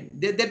immediate.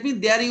 That means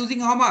they are using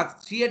how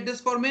much? 3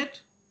 address format.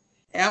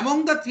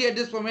 Among the 3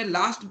 address format,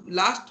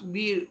 last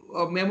be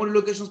memory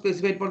location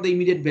specified for the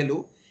immediate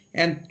value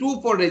and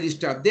 2 for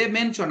register. They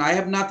mention I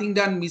have nothing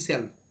done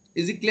myself.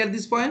 Is it clear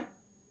this point?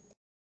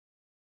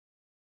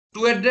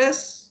 2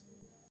 address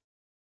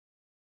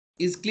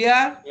is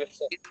clear? Yes,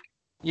 sir.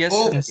 Yes,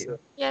 Okay. sir. Yes, sir.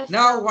 Yes,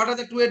 Now sir. what are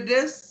the 2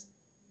 address?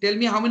 Tell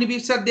me how many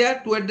bits are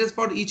there? 2 address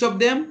for each of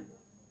them?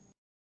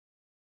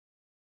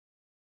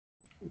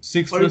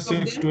 6 For plus each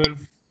of 6, them?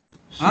 12.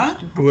 Huh?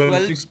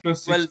 12. 6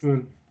 plus 6, 12.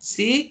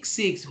 12.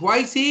 6.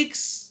 Why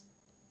 6?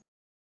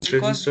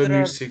 Because Register there are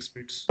needs 6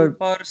 bits. 2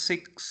 power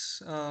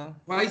 6.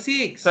 Why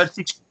 6? Sir,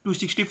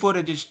 264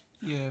 register.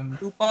 Yeah,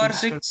 2 power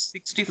 6,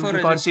 64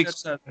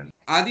 registers are there.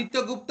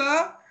 Aditya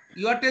Gupta,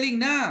 you are telling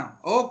now.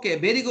 Okay,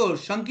 very good.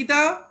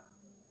 Shankita?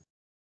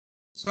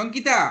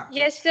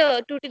 Yes,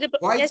 sir. 2 to the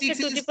Why yes, sir. 6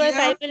 2 to is the power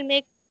clear? 5 will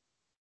make.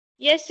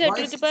 Yes, sir. Why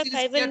 2 to the power 6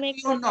 is 5 will clear to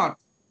make you or not?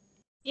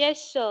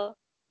 Yes, sir.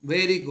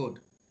 Very good.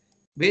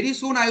 Very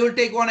soon I will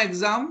take one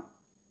exam.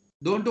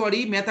 Don't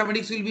worry,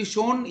 mathematics will be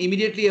shown.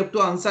 Immediately you have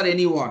to answer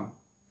any one.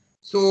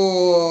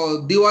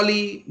 So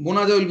Diwali,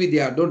 Bonaja will be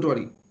there. Don't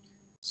worry.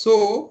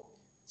 So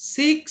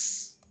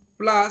 6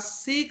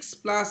 plus 6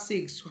 plus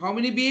 6. How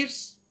many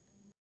bits?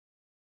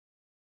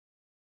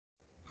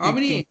 How 18.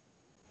 many?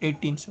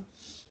 18, sir.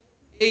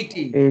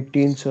 18.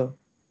 18, sir.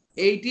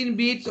 18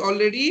 bits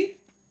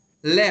already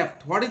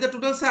left. What is the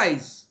total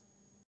size?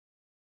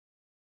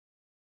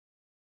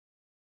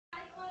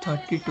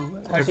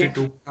 32.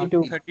 32.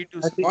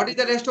 32. Sir. What is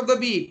the rest of the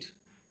bit?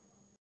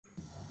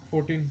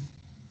 14.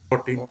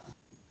 14.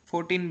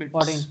 14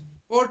 bits.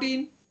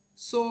 14.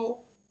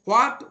 So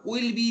what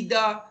will be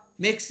the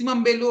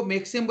maximum value?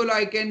 Maximum value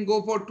I can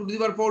go for 2 to the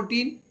power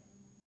 14.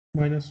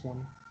 Minus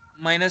 1.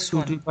 Minus 2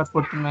 1. to the power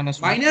 14 minus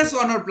 1. Minus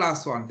 1 or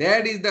plus 1?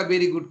 That is the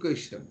very good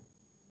question.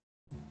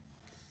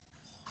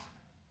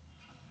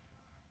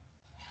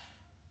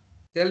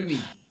 Tell me.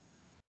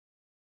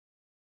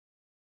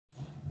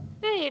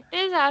 So it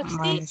is asked the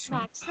Minus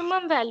 1.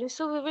 maximum value,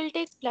 so we will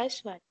take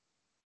 +1.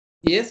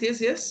 Yes.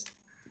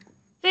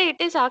 So it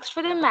is asked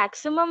for the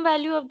maximum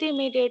value of the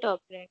immediate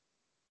operand.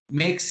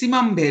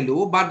 Maximum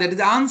value, but that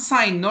is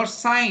unsigned, not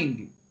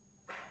signed.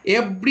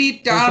 Every No,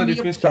 sir, term if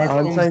you we have So start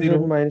from unsigned is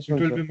 0, minus it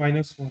 1, will sir. be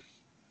minus 1.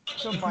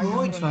 So No,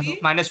 minus it one. will be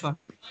Minus 1.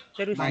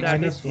 Sir, we minus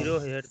started Minus 1. 0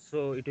 here,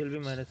 so it will be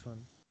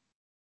 -1.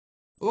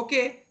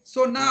 Okay,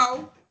 so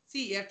now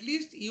see, at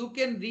least you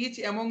can reach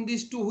among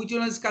these two which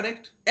one is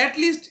correct, at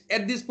least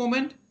at this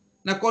moment.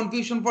 Now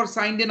confusion for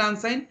signed and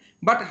unsigned,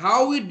 but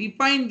how we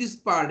define this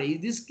part,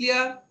 is this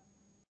clear?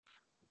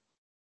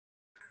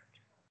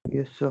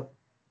 Yes, sir.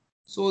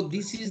 So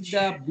this is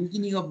the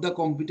beginning of the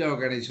computer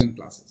organization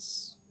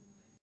classes.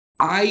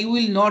 I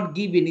will not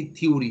give any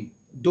theory.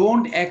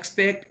 Don't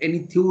expect any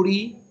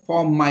theory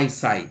from my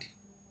side.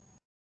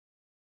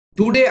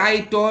 Today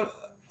I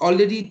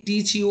already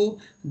teach you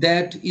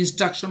that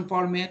instruction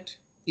format.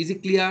 Is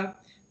it clear?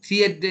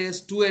 3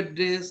 address, 2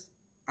 address.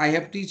 I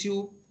have teach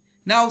you.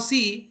 Now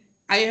see,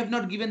 I have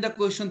not given the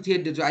question 3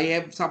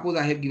 address. Suppose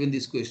I have given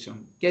this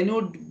question. Can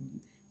you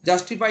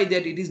justify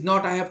that it is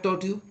not I have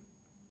taught you?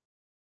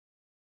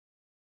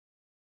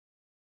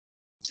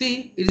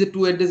 See, it is a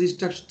 2 address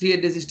instruction, 3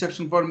 address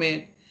instruction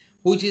format,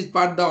 which is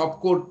part the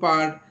opcode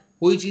part,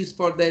 which is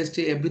for the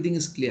ST, everything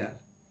is clear.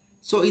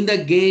 So in the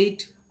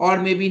gate or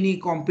maybe in a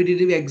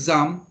competitive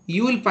exam,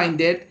 you will find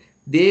that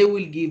they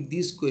will give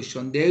this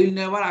question. They will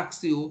never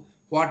ask you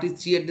what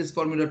is 3 address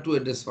format or 2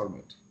 address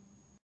format.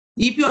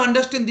 If you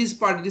understand this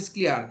part, it is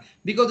clear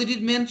because it is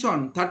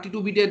mentioned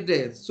 32-bit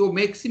address. So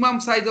maximum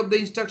size of the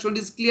instruction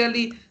is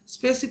clearly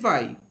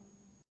specified.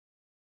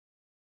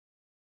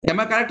 Am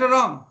I correct or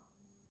wrong?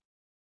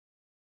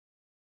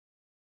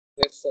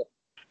 Yes, sir.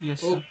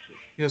 Yes, sir. Okay.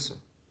 Yes, sir.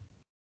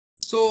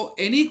 So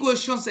any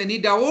questions, any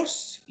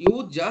doubts,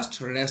 you just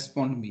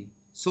respond me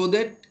so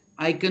that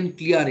I can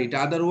clear it.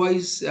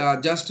 Otherwise,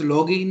 just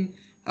log in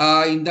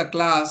the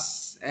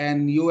class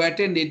and you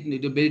attend it,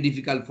 it will be very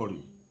difficult for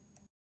you.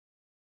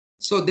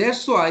 So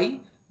that's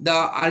why the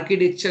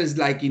architecture is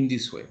like in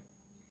this way.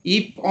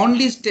 If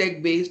only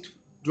stack based,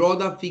 draw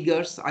the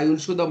figures. I will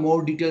show the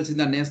more details in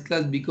the next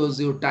class because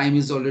your time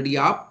is already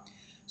up.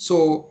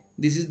 So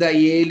this is the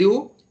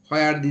ALU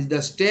where this is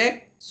the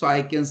stack. So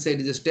I can say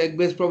it is a stack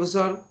based,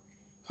 professor.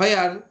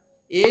 Where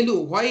ALU,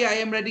 why I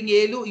am writing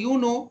ALU? You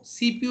know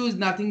CPU is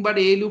nothing but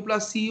ALU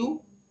plus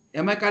CU.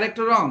 Am I correct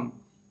or wrong?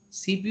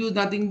 CPU is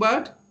nothing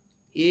but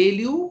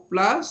ALU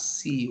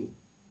plus CU.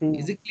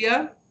 Is it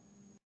clear?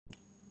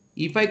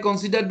 If I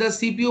consider the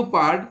CPU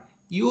part,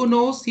 you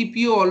know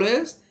CPU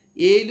always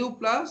ALU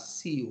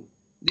plus CU.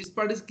 This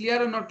part is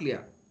clear or not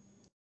clear?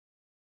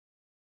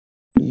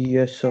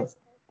 Yes, sir.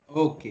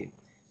 Okay.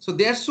 So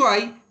that's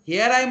why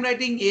here I am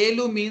writing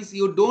ALU means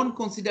you don't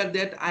consider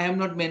that I am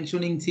not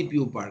mentioning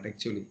CPU part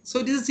actually. So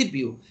it is a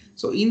CPU.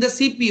 So in the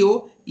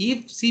CPU,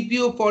 if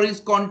CPU for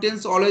its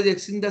contents always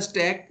exceeding the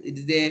stack, it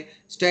is a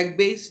stack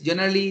base.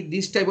 Generally,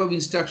 this type of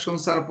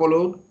instructions are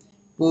followed.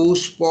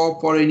 Push,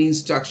 pop for any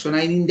instruction.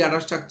 And in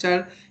data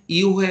structure,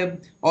 you have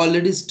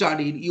already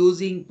studied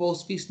using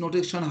postfix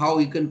notation how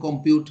you can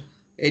compute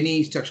any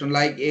instruction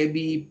like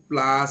AB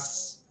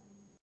plus.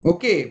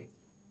 Okay.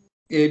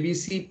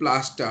 ABC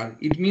plus star.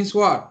 It means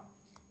what?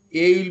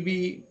 A will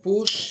be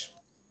push,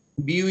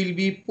 B will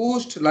be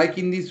pushed like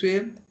in this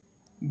way,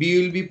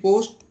 B will be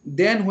pushed.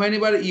 Then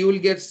whenever you will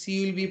get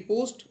C will be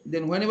pushed.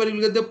 Then whenever you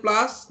will get the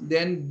plus,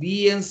 then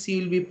B and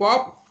C will be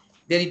pop.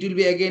 Then it will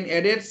be again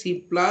added C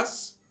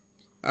plus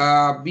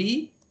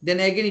B. Then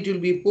again it will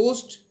be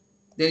pushed.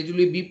 Then it will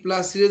be B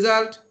plus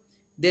result.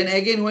 Then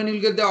again when you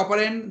will get the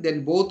operand,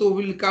 then both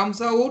will comes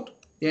out.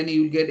 Then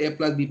you will get A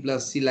plus B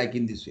plus C like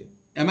in this way.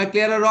 Am I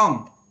clear or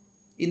wrong?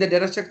 In the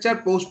data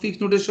structure postfix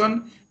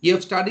notation, you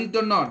have studied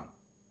or not?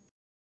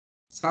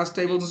 Such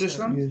type of Yes,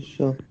 sir. notation? Yes,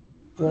 sir.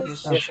 Yes, Yes,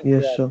 sir. sir.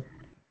 Yes, sir.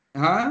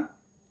 हाँ,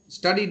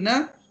 studied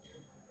ना?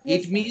 Yes,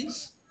 It sir.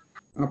 means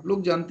आप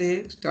लोग जानते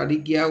हैं study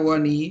किया हुआ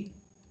नहीं.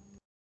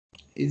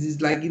 Is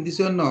this like in this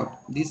way or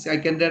not? This I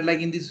can write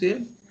like in this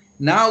way.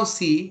 Now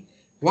see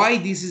why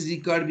this is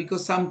required,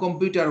 because some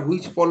computer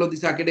which follow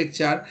this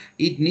architecture,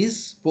 it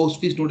needs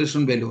postfix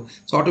notation value.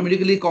 So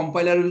automatically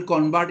compiler will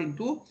convert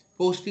into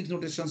postfix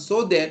notation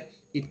so that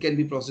it can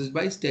be processed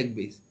by stack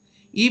base.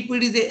 If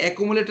it is a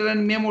accumulator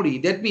and memory,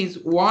 that means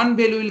one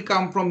value will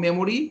come from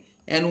memory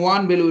and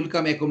one value will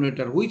come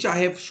accumulator, which I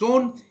have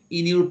shown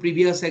in your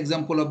previous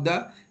example of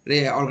the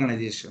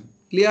organization.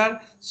 Clear?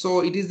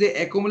 So it is the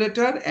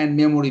accumulator and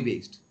memory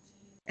based.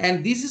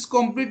 And this is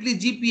completely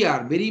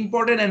GPR, very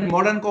important, and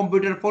modern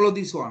computer follow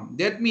this one.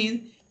 That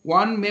means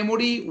one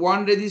memory,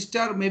 one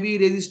register, maybe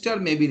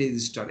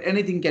register,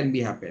 anything can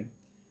be happen.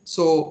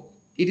 So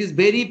it is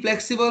very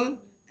flexible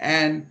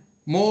and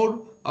more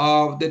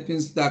that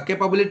means the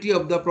capability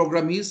of the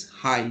program is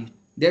high.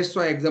 That's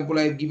why example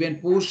I have given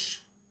push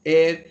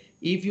air.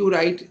 If you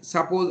write,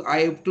 suppose I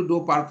have to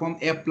do perform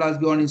F plus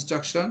B on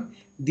instruction,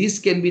 this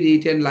can be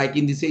written like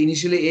in this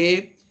initially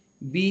A,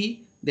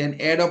 B, then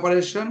add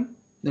operation,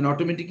 then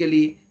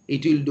automatically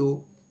it will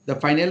do the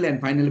final, and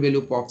final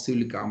value pops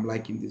will come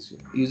like in this way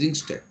using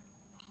step.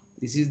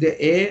 This is the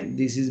A,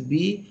 this is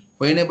B.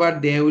 Whenever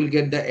they will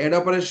get the add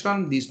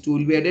operation, these two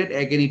will be added.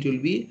 Again, it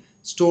will be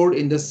stored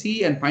in the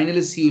C, and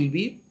finally C will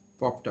be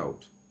popped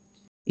out.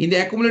 In the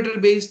accumulator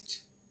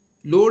based,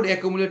 load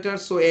accumulator,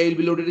 so A will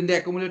be loaded in the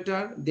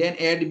accumulator, then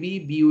add B,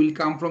 B will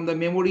come from the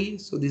memory.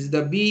 So this is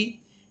the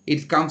B,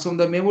 it comes from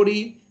the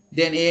memory,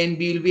 then A and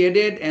B will be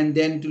added, and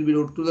then it will be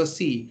loaded to the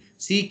C.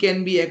 C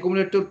can be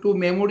accumulated to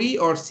memory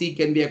or C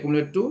can be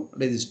accumulated to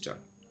register,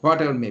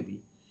 whatever may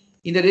be.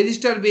 In the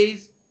register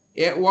base,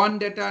 one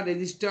data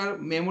register,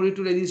 memory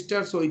to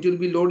register, so it will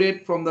be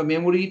loaded from the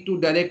memory to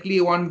directly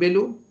one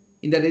value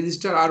in the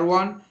register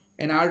R1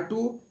 and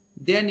R2.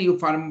 Then you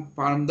farm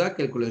the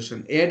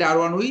calculation. Add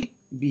R1 with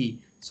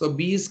B. So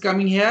B is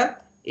coming here,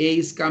 A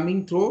is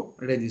coming through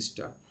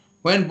register.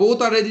 When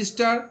both are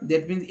registered,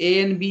 that means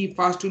A and B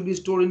first will be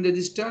stored in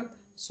register.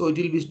 So it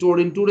will be stored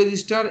in two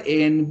register,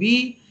 A and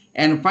B,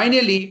 and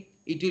finally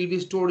it will be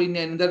stored in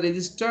another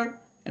register,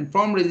 and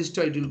from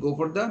register it will go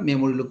for the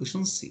memory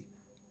location C.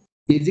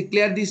 Is it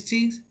clear these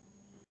things?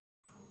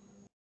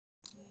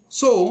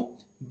 So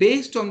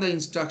based on the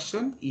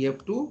instruction, you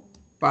have to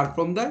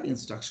perform the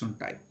instruction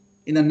type.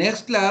 In the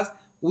next class,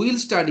 we will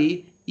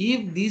study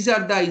if these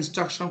are the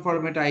instruction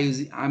format I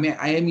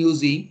am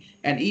using,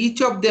 and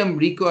each of them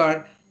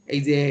require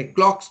is a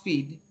clock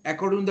speed.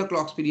 According to the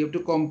clock speed, you have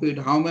to compute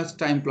how much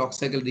time clock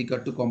cycle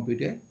required to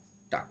compute a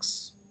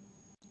task.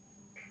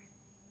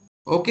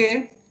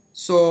 Okay,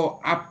 so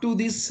up to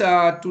this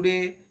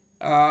today,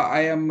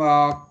 I am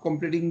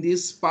completing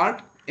this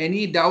part.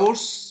 Any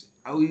doubts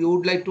you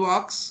would like to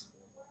ask?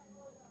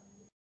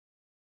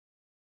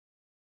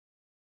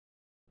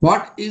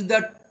 What is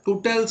the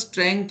total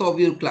strength of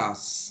your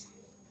class?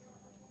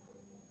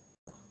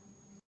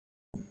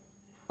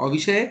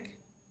 Abhishek?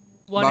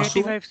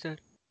 Basu? 185, sir.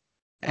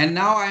 And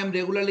now I am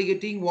regularly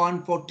getting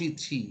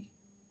 143.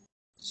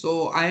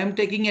 So I am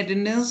taking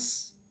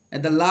attendance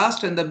at the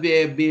last and the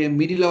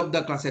middle of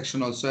the class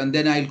section also, and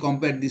then I'll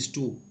compare these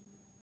two.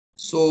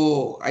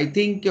 So I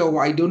think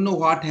I don't know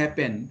what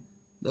happened.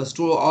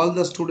 All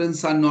the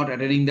students are not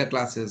attending the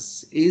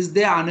classes. Is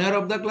they unaware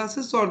of the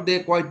classes or they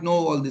quite know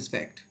all this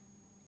fact?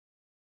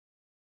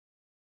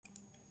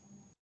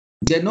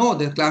 They know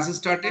the classes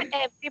started.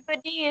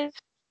 Everybody is,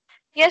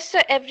 yes,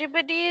 sir.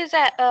 Everybody is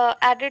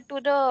added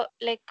to the,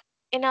 like,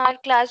 in our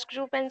class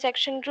group and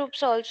section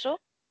groups also,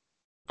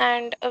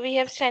 and we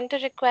have sent the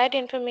required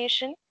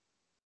information,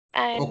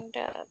 and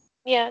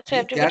yeah, so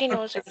If they are everybody not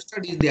knows it.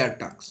 registered, is their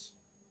tax.